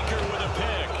 Buda Baker with a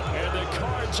pick. And the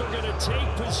Cards are going to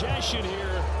take possession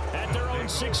here at their own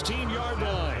 16-yard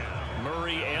line.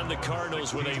 Murray and the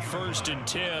Cardinals with a 1st and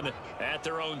 10 at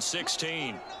their own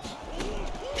 16.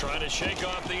 Trying to shake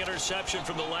off the interception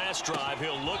from the last drive.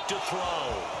 He'll look to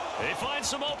throw. They find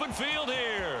some open field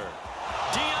here.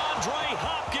 DeAndre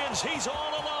Hopkins, he's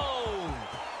all alone.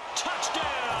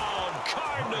 Touchdown,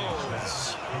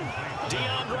 Cardinals.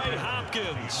 DeAndre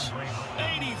Hopkins,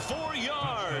 84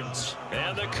 yards.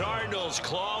 And the Cardinals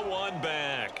claw one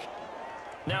back.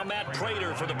 Now Matt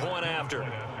Prater for the point after.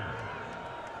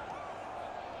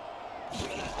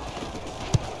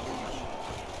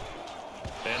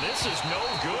 And this is no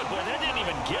good. Boy, that didn't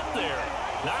even get there.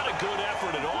 Not a good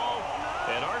effort at all.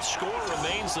 And our score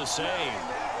remains the same.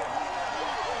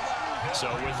 So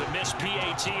with the missed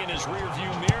PAT in his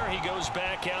rearview mirror, he goes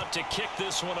back out to kick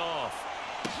this one off.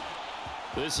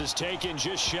 This is taken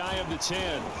just shy of the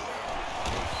 10.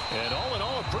 And all in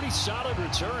all, a pretty solid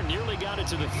return. Nearly got it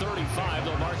to the 35.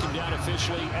 They'll mark him down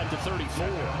officially at the 34.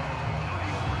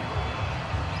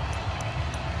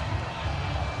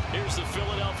 Here's the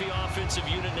Philadelphia offensive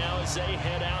unit now as they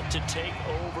head out to take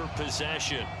over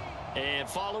possession. And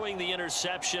following the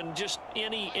interception, just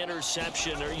any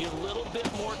interception, are you a little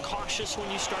bit more cautious when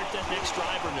you start that next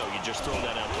drive, or no, you just throw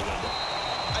that out the window?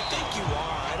 I think you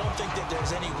are. I don't think that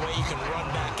there's any way you can run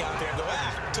back out there and go,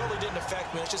 totally didn't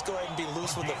affect me. Let's just go ahead and be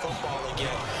loose with the football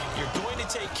again. You're going to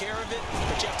take care of it,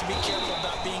 but you have to be careful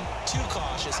about being too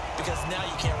cautious because now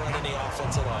you can't run any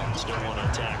offense at all. Still want to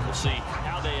attack. We'll see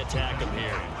how they attack them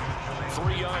here.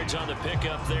 3 yards on the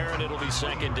pickup there, and it'll be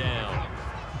 2nd down.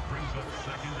 brings up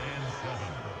 2nd and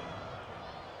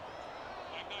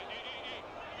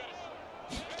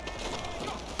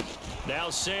 7. Now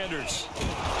Sanders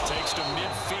takes to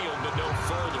midfield, but no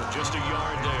further. Just a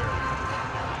yard there.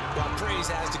 Well, praise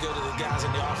has to go to the guys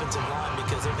in the offensive line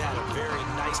because they've had a very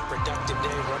nice, productive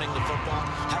day running the football.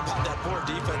 How about that poor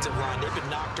defensive line? They've been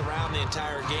knocked around the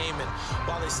entire game, and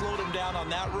while they slowed them down on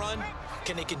that run,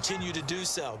 can they continue to do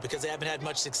so? Because they haven't had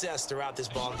much success throughout this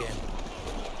ball game.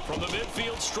 From the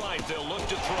midfield stripe, they'll look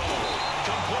to throw.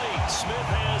 Complete. Smith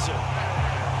has it.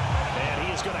 And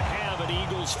he is going to have an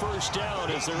Eagles 1st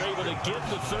down as they're able to get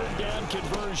the 3rd down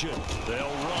conversion.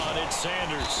 They'll run. It's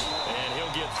Sanders. And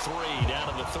he'll get 3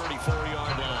 down to the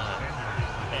 34-yard line.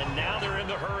 And now they're in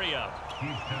the hurry-up.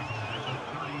 He's tackled at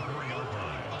the 34-yard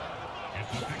line.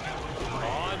 It's a pickup.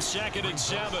 On 2nd and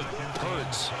 7,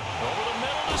 Hurts over the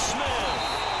middle to Smith.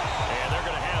 And they're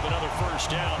going to have another 1st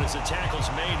first down as the tackle's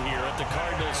made here at the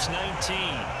Cardinals' 19.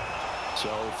 So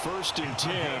 1st and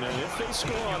 10, and if they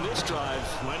score on this drive,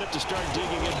 might have to start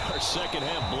digging in our second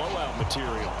half blowout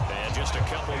material. And just a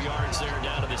couple yards there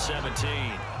down to the 17.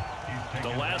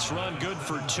 The last run good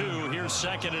for 2. Here's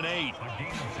 2nd and 8.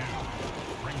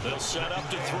 They'll set up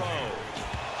to throw.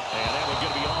 And that one's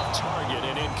going to be off target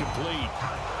and incomplete.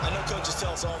 I know coaches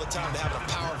tell us all the time that having a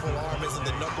powerful arm isn't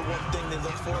the #1 thing they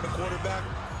look for in a quarterback.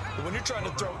 But when you're trying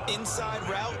to throw inside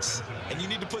routes and you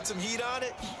need to put some heat on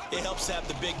it, it helps to have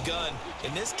the big gun.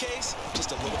 In this case,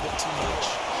 just a little bit too much.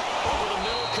 Over the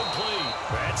middle, complete.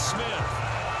 That's Smith.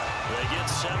 They get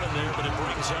 7 there, but it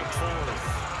brings up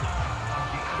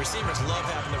 4th. Receivers love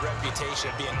having the reputation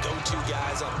of being go-to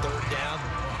guys on 3rd down,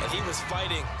 and he was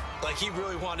fighting like he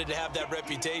really wanted to have that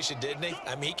reputation, didn't he?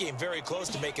 I mean, he came very close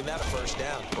to making that a 1st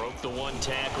down. Broke the 1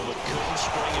 tackle, but couldn't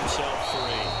spring himself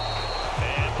free.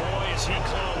 And boy, is he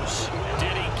close.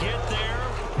 Did he get there?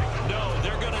 No,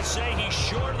 they're going to say he's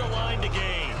short of the line to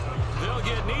gain. They'll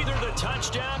get neither the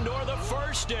touchdown nor the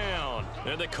 1st down.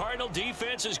 And the Cardinal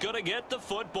defense is going to get the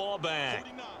football back.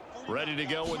 Ready to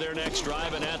go with their next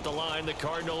drive, and at the line, the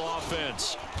Cardinal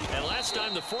offense. And last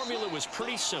time, the formula was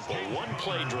pretty simple.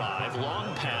 1-play drive,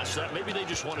 long pass. That maybe they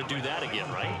just want to do that again,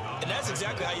 right? And that's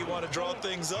exactly how you want to draw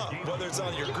things up. Whether it's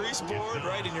on your grease board,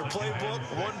 right, in your playbook,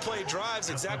 1-play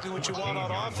drive's exactly what you want on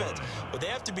offense. What they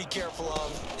have to be careful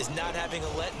of is not having a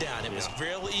letdown. It was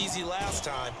real easy last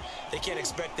time. They can't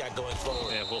expect that going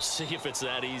forward. And we'll see if it's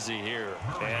that easy here.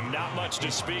 And not much to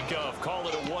speak of. Call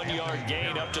it a 1-yard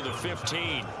gain up to the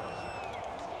 15.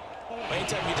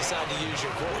 Anytime you decide to use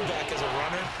your quarterback as a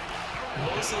runner,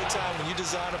 most of the time when you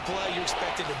design a play, you're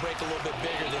expected to break a little bit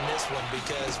bigger than this one,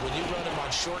 because when you run him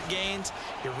on short gains,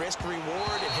 your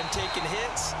risk-reward and him taking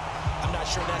hits, I'm not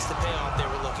sure that's the payoff they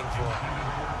were looking for.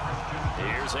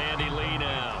 Here's Andy Lee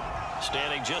now,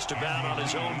 standing just about on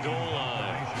his own goal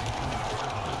line.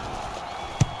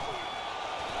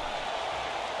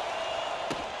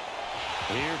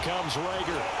 Here comes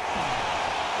Rager.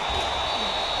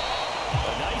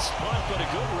 A nice punt, but a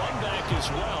good run back as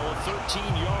well of 13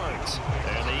 yards.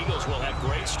 And the Eagles will have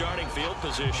great starting field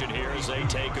position here as they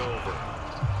take over.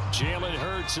 Jalen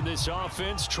Hurts in this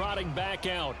offense trotting back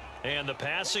out. And the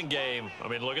passing game, I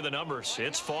mean, look at the numbers.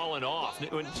 It's fallen off.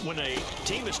 When a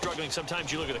team is struggling,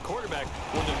 sometimes you look at the quarterback.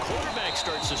 When the quarterback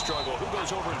starts to struggle, who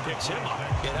goes over and picks him up?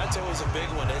 Yeah, that's always a big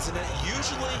one, isn't it?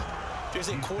 Usually, there's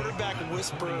a quarterback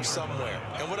whisperer somewhere.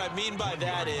 And what I mean by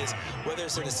that is, whether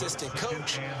it's an assistant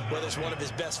coach, whether it's one of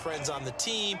his best friends on the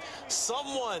team,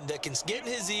 someone that can get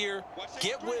in his ear,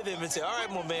 get with him and say, all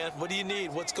right, my man, what do you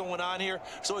need? What's going on here?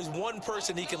 There's always one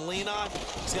person he can lean on.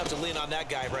 He's going to have to lean on that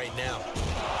guy right now.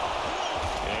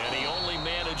 And he only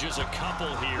manages a couple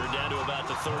here down to about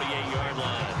the 38-yard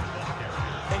line.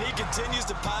 And he continues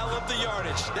to pile up the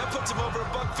yardage. That puts him over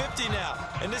 $150 now.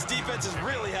 And this defense has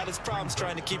really had its problems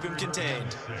trying to keep him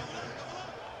contained.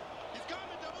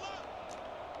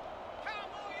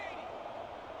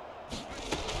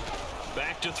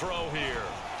 Back to throw here.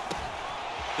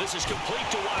 This is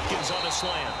complete to Watkins on a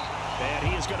slant. And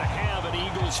he is going to have an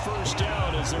Eagles 1st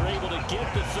down as they're able to get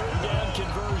the 3rd down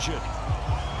conversion.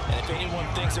 And if anyone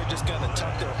thinks they're just going to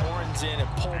tuck their horns in and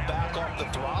pull back off the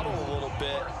throttle a little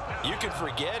bit, you can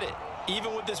forget it.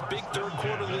 Even with this big 3rd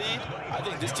quarter lead, I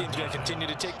think this team's going to continue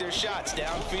to take their shots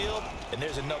downfield, and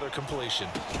there's another completion.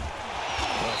 The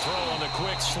throw on the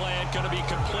quick slant going to be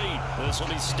complete. This will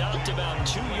be stopped about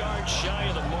 2 yards shy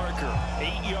of the marker.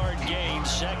 8-yard gain,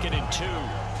 2nd and 2.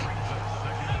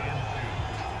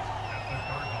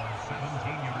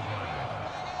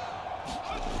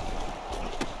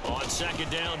 On 2nd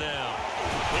down now.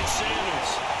 It's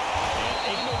Sanders.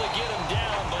 And able to get him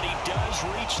down, but he does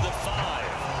reach the 5.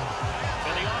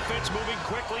 And the offense moving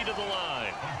quickly to the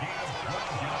line.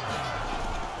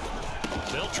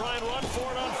 They'll try and run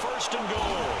for it on 1st and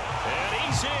goal. And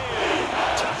he's in.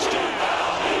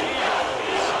 Touchdown,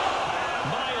 Eagles.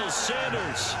 Miles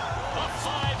Sanders, a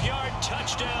 5-yard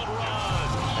touchdown run.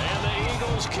 And the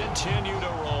Eagles continue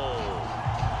to roll.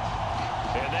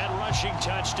 And that rushing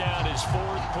touchdown is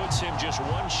 4th, puts him just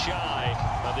 1 shy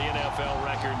of the NFL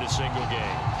record in a single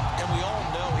game. And we all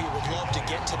know he would love to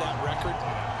get to that record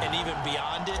and even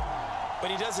beyond it, but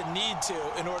he doesn't need to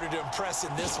in order to impress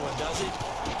in this one, does he?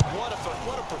 What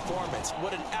a performance.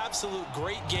 What an absolute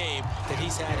great game that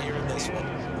he's had here in this one.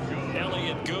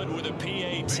 Elliott good with a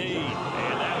PAT,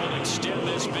 and that will extend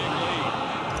this big lead.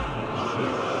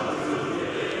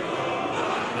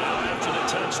 Now after the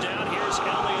touchdown, here's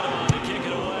Elliott on to kick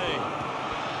it away.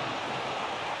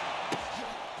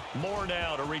 Moore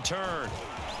now to return.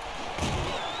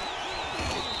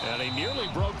 And he nearly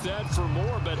broke that for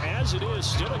more, but as it is,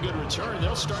 still a good return.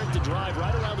 They'll start the drive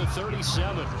right around the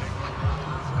 37.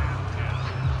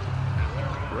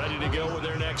 Ready to go with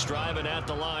their next drive, and at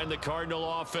the line, the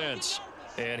Cardinal offense.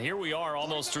 And here we are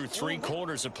almost through 3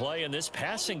 quarters of play, and this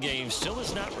passing game still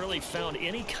has not really found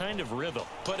any kind of rhythm.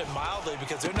 Put it mildly,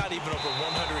 because they're not even over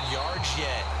 100 yards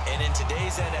yet. And in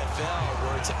today's NFL,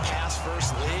 where it's a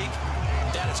pass-first league,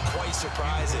 that is quite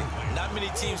surprising. Not many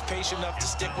teams patient enough to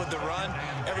stick with the run.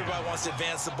 Everybody wants to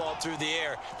advance the ball through the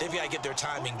air. They've got to get their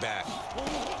timing back.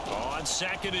 On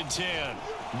 2nd and 10,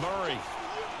 Murray.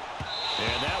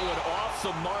 And that one off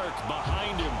the mark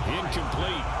behind him,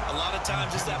 incomplete. A lot of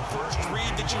times it's that first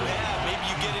read that you have. Maybe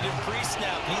you get it in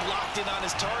pre-snap. He locked in on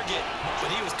his target,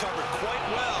 but he was covered quite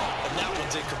well, and that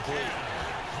one's incomplete.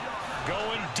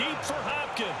 Going deep for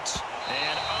Hopkins,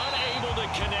 and unable to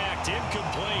connect,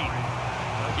 incomplete.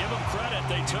 I'll give them credit,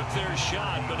 they took their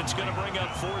shot, but it's going to bring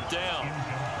up 4th down.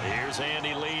 Here's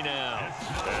Andy Lee now,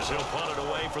 as he'll punt it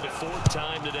away for the 4th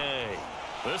time today.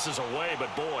 This is away,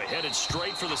 but boy, headed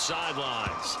straight for the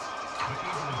sidelines.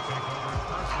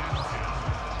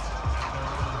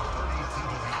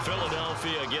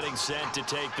 Philadelphia getting set to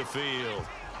take the field.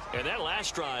 And that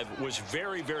last drive was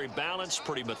very, very balanced,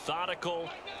 pretty methodical.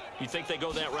 You think they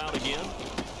go that route again?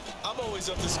 I'm always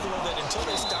of the school that until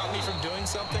they stop me from doing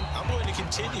something, I'm going to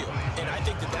continue. And I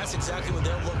think that that's exactly what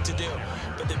they'll look to do.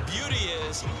 But the beauty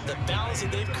is the balance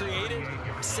that they've created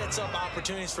sets up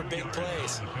opportunities for big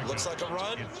plays. Looks like a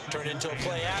run, turn into a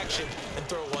play action, and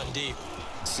throw one deep.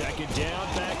 2nd down,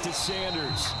 back to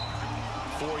Sanders.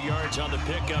 4 yards on the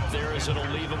pickup there, as it'll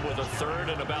leave him with a 3rd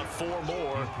and about 4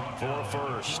 more for a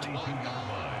 1st. A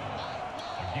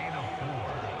gain of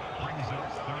 4 brings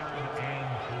up 3rd and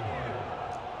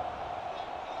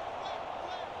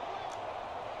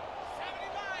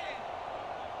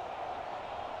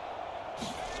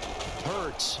 4.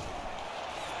 Hurts.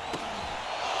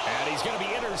 And he's going to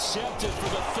be intercepted for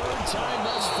the 3rd time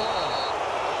thus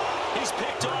far. He's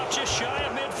picked off just shy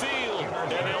of midfield.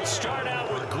 And they'll start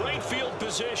out with great field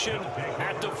position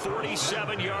at the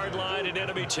 47-yard line in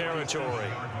enemy territory.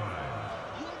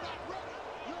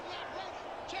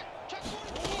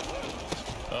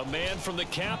 A man from the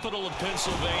capital of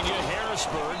Pennsylvania,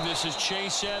 Harrisburg. This is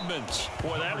Chase Edmonds.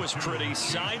 Boy, that was pretty.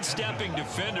 Sidestepping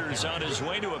defenders on his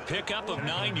way to a pickup of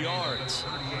 9 yards.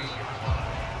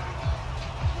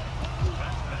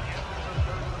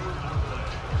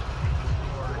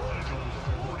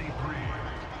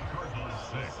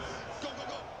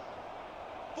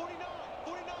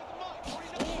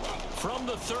 From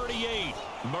the 38,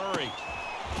 Murray.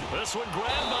 This one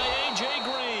grabbed by A.J.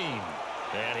 Green.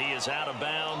 And he is out of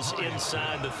bounds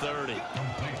inside the 30.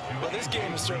 Well, this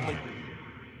game is certainly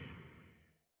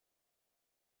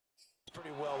pretty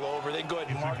well over. They can go ahead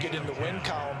and mark it in the win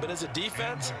column. But as a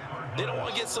defense, they don't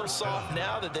want to get so soft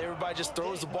now that everybody just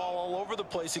throws the ball all over the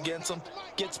place against them,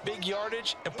 gets big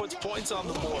yardage, and puts points on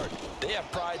the board. They have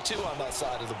pride, too, on that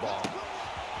side of the ball.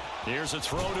 Here's a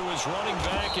throw to his running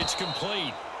back. It's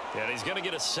complete. And he's going to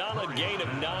get a solid gain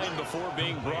of 9 before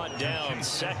being brought down.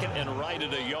 2nd and right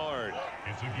at a yard.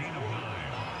 It's a gain of 9.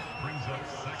 Brings up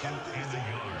 2nd and a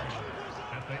yard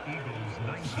at the Eagles'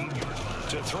 19-yard line.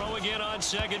 To throw again on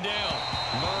 2nd down.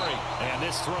 Murray. And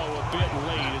this throw a bit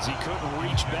late as he couldn't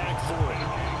reach back for it.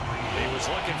 He was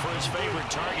looking for his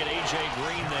favorite target, A.J.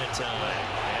 Green, that time.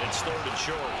 And it's 3rd and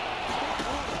short.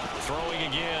 Throwing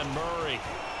again, Murray.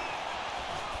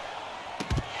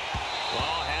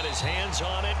 His hands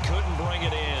on it, couldn't bring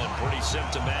it in. Pretty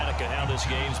symptomatic of how this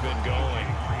game's been going.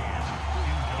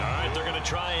 All right, they're going to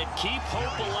try and keep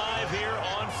hope alive here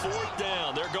on 4th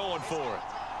down. They're going for it.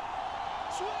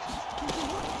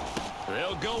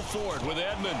 They'll go for it with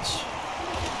Edmonds.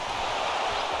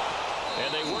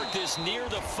 And they work this near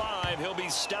the 5. He'll be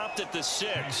stopped at the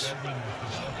 6.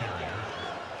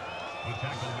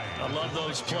 I love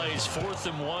those plays. 4th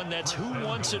and 1. That's who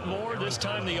wants it more. This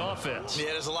time the offense. Yeah,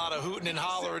 there's a lot of hooting and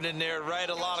hollering in there, right?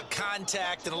 A lot of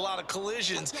contact and a lot of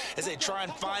collisions as they try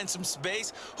and find some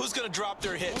space. Who's going to drop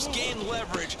their hips, gain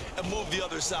leverage, and move the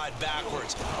other side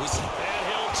backwards? And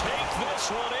he'll take this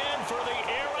one in for the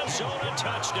Arizona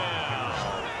touchdown.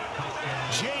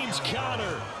 James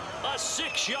Conner. A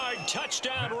 6-yard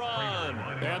touchdown run.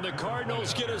 And the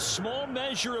Cardinals get a small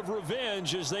measure of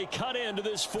revenge as they cut into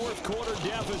this 4th quarter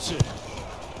deficit.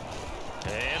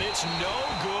 And it's no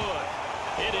good.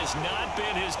 It has not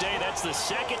been his day. That's the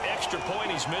 2nd extra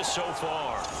point he's missed so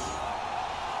far.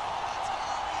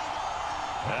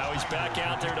 Now he's back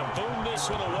out there to boom this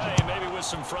one away, maybe with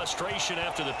some frustration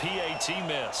after the PAT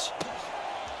miss.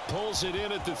 Pulls it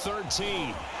in at the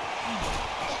 13.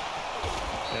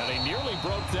 And he nearly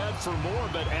broke that for more,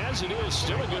 but as it is,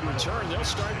 still a good return. They'll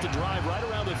start the drive right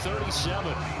around the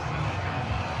 37.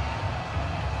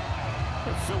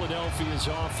 Philadelphia's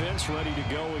offense ready to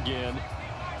go again.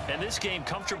 And this game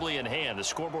comfortably in hand. The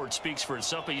scoreboard speaks for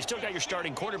itself, but you still got your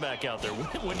starting quarterback out there.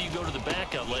 When do you go to the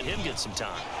backup, let him get some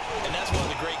time? And that's one of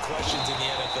the great questions in the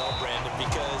NFL, Brandon,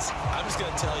 because I'm just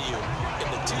going to tell you, in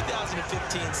the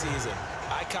 2015 season,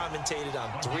 I commentated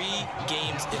on 3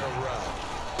 games in a row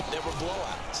that were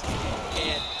blowouts.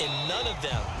 And in none of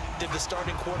them did the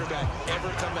starting quarterback ever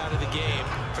come out of the game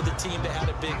for the team that had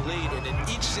a big lead. And in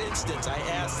each instance, I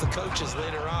asked the coaches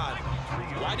later on,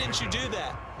 why didn't you do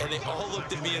that? And they all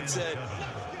looked at me and said,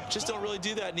 just don't really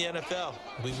do that in the NFL.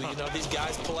 You know, these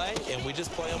guys play, and we just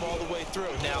play them all the way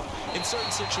through. Now, in certain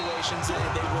situations, they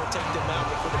will take them out,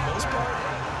 but for the most part,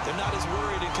 they're not as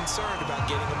worried and concerned about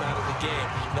getting them out of the game.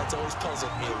 And that's always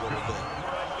puzzled me a little bit.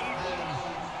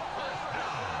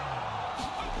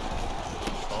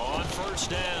 On first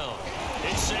down,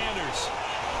 it's Sanders.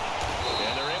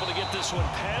 And they're able to get this one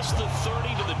past the 30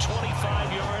 to the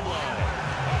 25-yard line.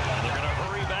 And they're going to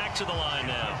hurry back to the line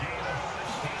now.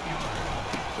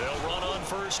 They'll run on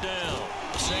first down.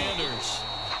 Sanders,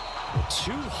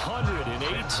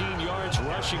 218 yards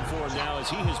rushing for him now, as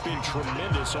he has been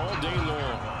tremendous all day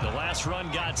long. The last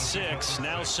run got 6,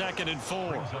 now 2nd and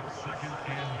 4.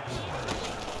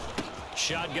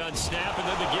 Shotgun snap, and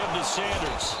then the give to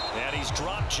Sanders. And he's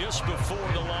dropped just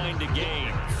before the line to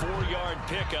gain. 4-yard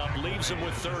pickup leaves him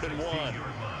with 3rd and 1.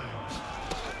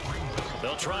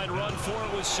 They'll try and run for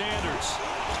it with Sanders.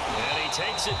 And he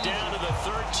takes it down to the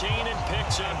 13 and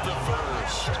picks up the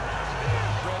first.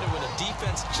 Brandon, when a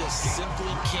defense just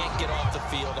simply can't get off the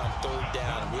field on 3rd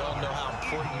down, and we all know how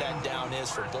important that down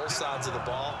is for both sides of the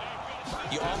ball,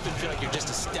 you often feel like you're just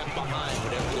a step behind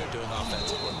whatever they're doing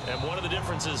offensively. And one of the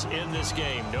differences in this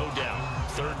game, no doubt,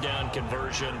 3rd down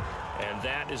conversion, and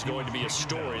that is going to be a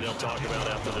story they'll talk about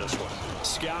after this one.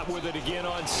 Scott with it again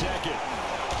on 2nd.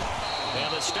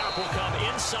 And the stop will come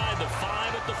inside the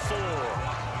 5 at the 4.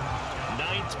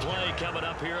 9th play coming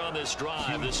up here on this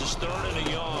drive. This is 3rd and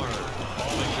a yard.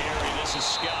 On the carry, this is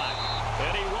Scott.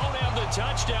 And he won't have the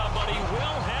touchdown, but he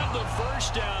will have the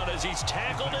first down as he's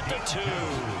tackled at the 2.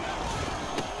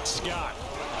 Scott.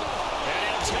 And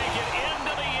he'll take it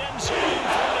into the end zone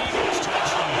for the Eagles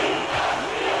touchdown.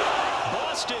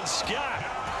 Boston Scott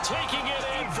taking it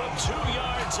in from 2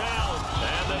 yards out.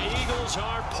 And the Eagles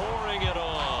are pouring it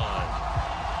on.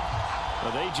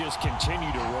 Well, they just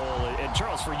continue to roll. And,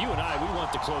 Charles, for you and I, we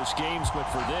want the close games, but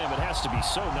for them, it has to be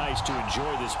so nice to enjoy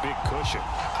this big cushion.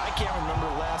 I can't remember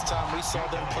the last time we saw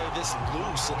them play this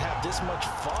loose and have this much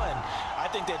fun. I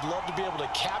think they'd love to be able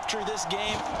to capture this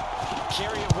game,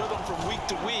 carry it with them from week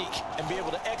to week, and be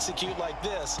able to execute like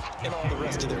this in all the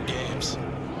rest of their games.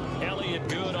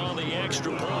 Elliott good on the extra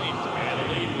point, and the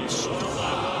lead will slow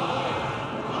by 1 more.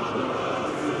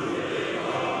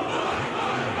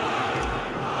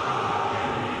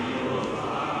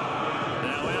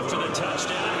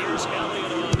 Touchdown. Here's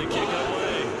Elliott on the kick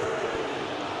away.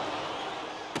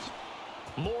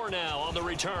 Moore now on the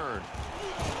return.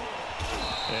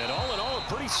 And all in all, a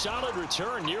pretty solid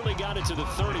return. Nearly got it to the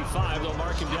 35. They'll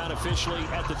mark him down officially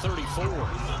at the 34.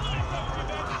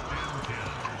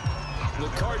 The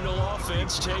Cardinal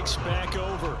offense takes back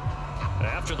over.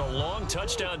 After the long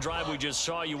touchdown drive we just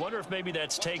saw, you wonder if maybe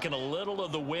that's taken a little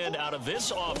of the wind out of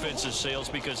this offense's sails,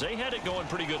 because they had it going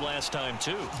pretty good last time,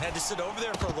 too. Had to sit over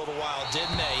there for a little while,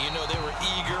 didn't they? You know, they were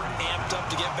eager, amped up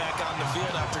to get back on the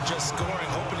field after just scoring,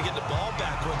 hoping to get the ball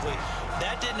back quickly.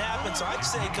 That didn't happen, so I'd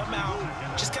say come out,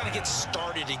 just kind of get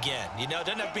started again. You know, it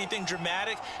doesn't have to be anything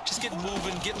dramatic. Just get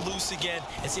moving, get loose again,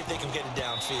 and see if they can get it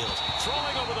downfield.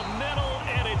 Throwing over the middle,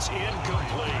 and it's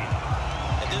incomplete.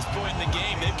 At this point in the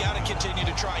game, they've got to continue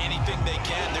to try anything they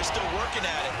can. They're still working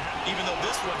at it, even though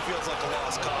this one feels like a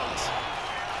lost cause.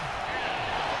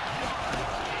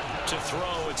 To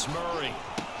throw, it's Murray.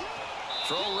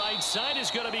 Throw right side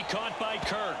is going to be caught by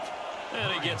Kirk.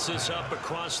 And he gets this up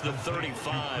across the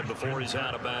 35 before he's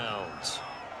out of bounds.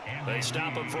 They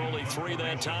stop him for only 3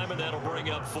 that time, and that'll bring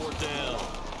up 4th down.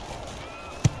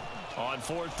 On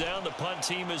 4th down, the punt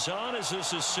team is on as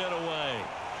this is sent away.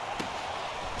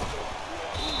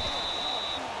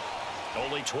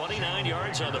 Only 29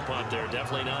 yards on the punt there.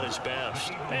 Definitely not his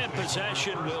best. And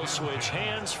possession will switch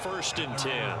hands, 1st and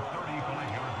 10.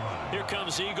 Here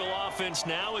comes Eagle offense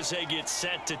now as they get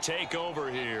set to take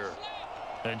over here.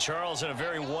 And Charles, in a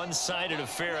very one-sided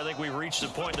affair, I think we've reached the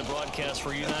point in the broadcast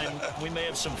where you and I, we may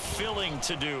have some filling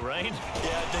to do, right? Yeah,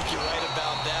 I think you're right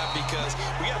about that because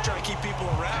we got to try to keep people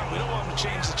around. We don't want them to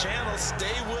change the channel.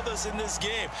 Stay with us in this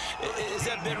game. Is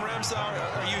that Ben Ramsar?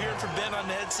 Are you hearing from Ben on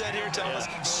the headset here? Tell us,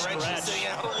 stretch this thing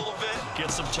out a little bit. Get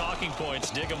some talking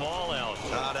points. Dig them all out.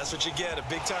 That's what you get. A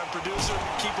big-time producer.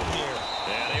 Keep him here.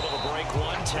 And able to break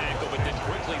one tackle, but then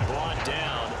quickly brought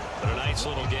down. But a nice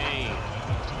little gain.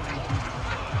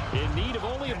 In need of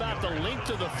only about the length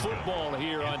of the football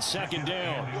here on second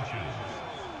down.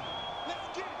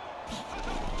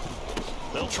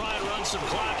 They'll try and run some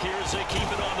clock here as they keep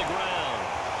it on the ground.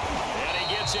 And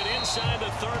he gets it inside the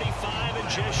 35 and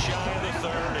just shy of the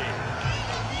 30.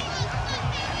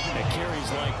 And carries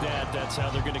like that, that's how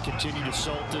they're going to continue to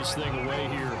salt this thing away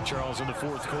here, Charles, in the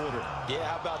fourth quarter. Yeah,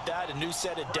 how about that? A new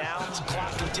set of downs.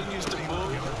 Clock continues to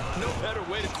move. No better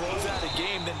way to close out a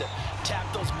game than to tap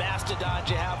those mastodons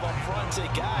you have up front and say,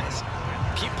 guys,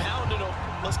 keep pounding them.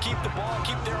 Let's keep the ball,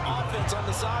 keep their offense on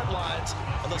the sidelines,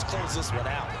 and let's close this one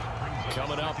out.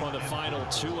 Coming up on the final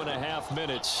 2.5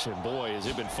 minutes. And boy, has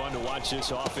it been fun to watch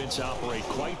this offense operate.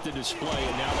 Quite the display,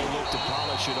 and now they look to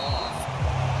polish it off.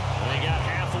 They got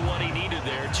half of what he needed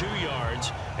there, 2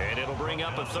 yards, and it'll bring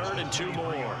up a 3rd and 2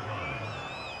 more.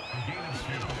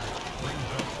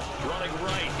 Running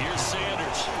right, here's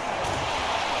Sanders.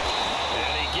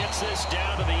 And he gets this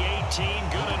down to the 18,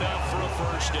 good enough for a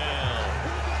first down.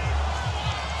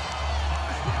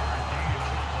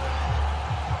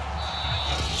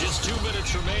 Just 2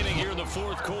 minutes remaining here in the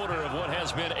fourth quarter of what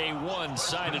has been a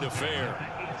one-sided affair.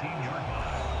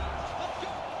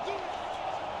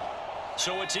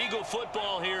 So it's Eagle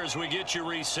football here as we get you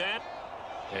reset.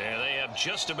 And they have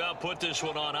just about put this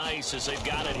one on ice as they've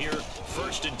got it here,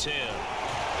 1st and 10.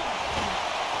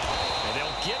 And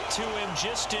they'll get to him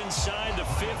just inside the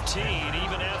 15.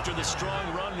 Even after the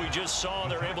strong run we just saw,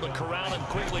 they're able to corral him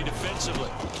quickly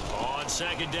defensively. On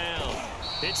second down,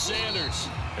 it's Sanders.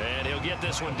 And he'll get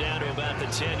this one down to about the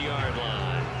 10-yard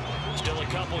line. Still a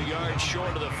couple yards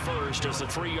short of the first as the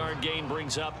 3-yard gain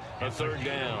brings up a 3rd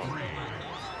down.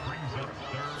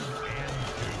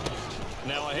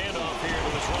 Now a handoff here to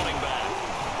his running back.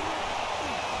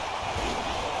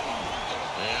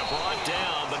 And brought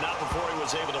down, but not before he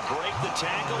was able to break the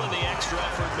tackle, and the extra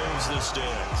effort moves the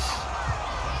sticks.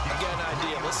 I got an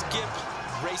idea. Let's skip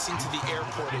racing to the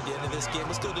airport at the end of this game.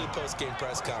 Let's go to the post-game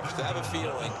press conference. I have a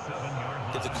feeling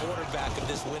that the quarterback of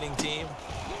this winning team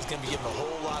is going to be giving a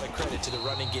whole lot of credit to the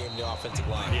running game and the offensive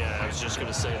line. Yeah, I was just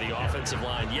going to say the offensive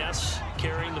line, yes,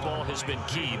 carrying the ball has been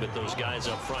key, but those guys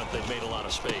up front, they've made a lot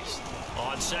of space.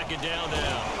 On second down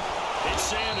now, it's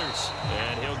Sanders,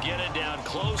 and he'll get it down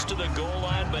close to the goal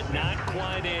line, but not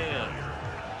quite in.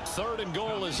 3rd and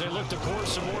goal as they look to pour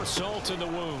some more salt in the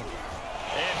wound.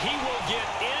 And he will get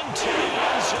into the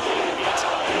end zone. It's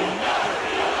another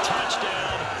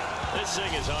touchdown. This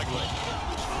thing is ugly.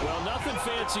 Well, nothing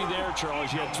fancy there, Charles.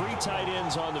 You had 3 tight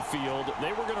ends on the field.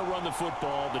 They were going to run the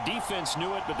football. The defense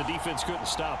knew it, but the defense couldn't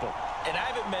stop them. And I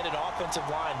haven't met an offensive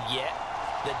line yet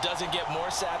that doesn't get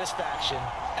more satisfaction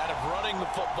out of running the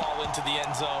football into the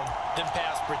end zone than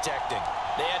pass protecting.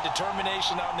 They had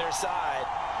determination on their side,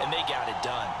 and they got it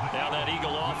done. Now that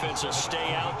Eagle offense will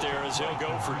stay out there as they'll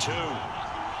go for 2.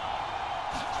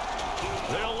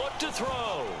 They'll look to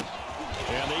throw.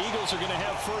 And the Eagles are going to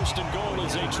have 1st and goal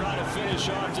as they try to finish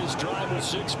off this drive with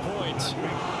 6 points.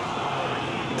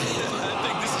 I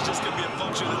think this is just going to be a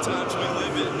function of the times we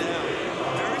live in now.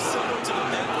 Very similar to the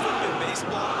backflip in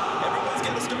baseball. Everyone's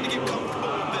got to start to get comfortable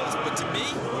with this. But to me,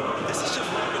 this is just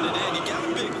rubbing it in. You got a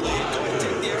big lead. Go ahead and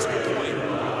take the extra point.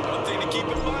 One thing to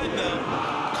keep in mind, though,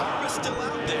 karma's still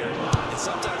out there. And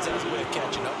sometimes that's a way of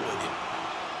catching up with you.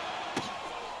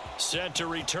 Set to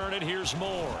return it. Here's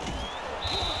Moore.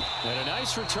 And a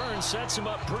nice return sets him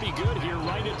up pretty good here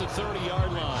right at the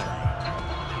 30-yard line.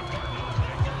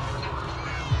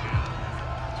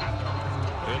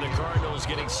 And the Cardinals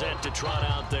getting set to trot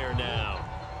out there now.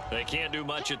 They can't do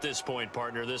much at this point,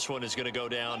 partner. This one is going to go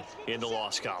down in the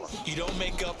loss column. You don't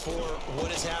make up for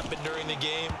what has happened during the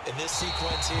game in this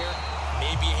sequence here.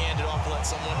 Maybe you hand it off and let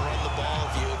someone run the ball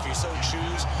if you so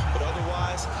choose. But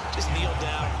otherwise, just kneel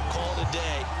down, call it a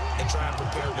day, and try and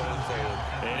prepare going forward.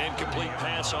 An incomplete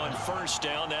pass on 1st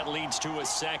down. That leads to a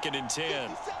 2nd and 10.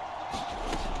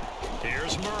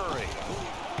 Here's Murray.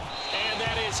 And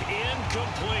that is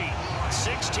incomplete.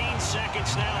 16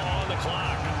 seconds now on the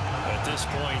clock. A At this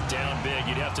point, down big,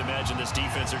 you'd have to imagine this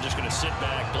defense are just going to sit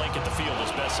back, blanket the field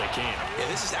as best they can. Yeah,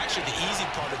 this is actually the easy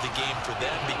part of the game for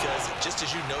them because, just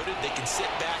as you noted, they can sit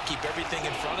back, keep everything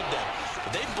in front of them.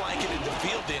 But they've blanketed the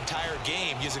field the entire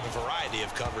game using a variety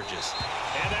of coverages.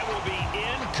 And that will be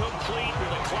incomplete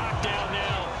with a clock down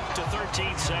now to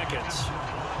 13 seconds.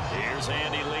 Here's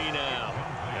Andy Lee now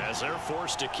as they're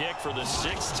forced to kick for the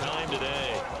 6th time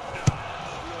today.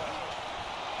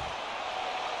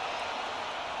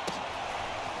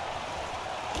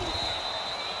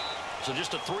 So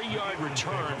just a 3-yard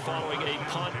return following a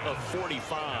punt of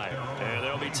 45. And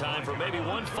there'll be time for maybe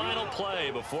one final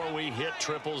play before we hit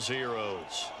triple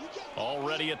zeros.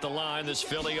 Already at the line, this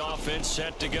Philly offense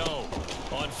set to go.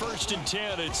 On 1st and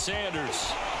 10, it's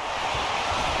Sanders.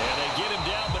 And they get him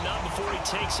down, but not before he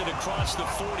takes it across the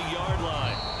 40-yard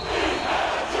line.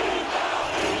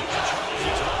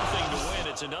 It's one thing to win.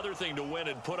 It's another thing to win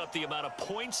and put up the amount of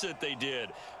points that they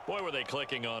did. Boy, were they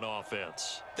clicking on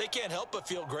offense. They can't help but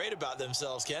feel great about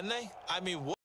themselves, can they? I mean, what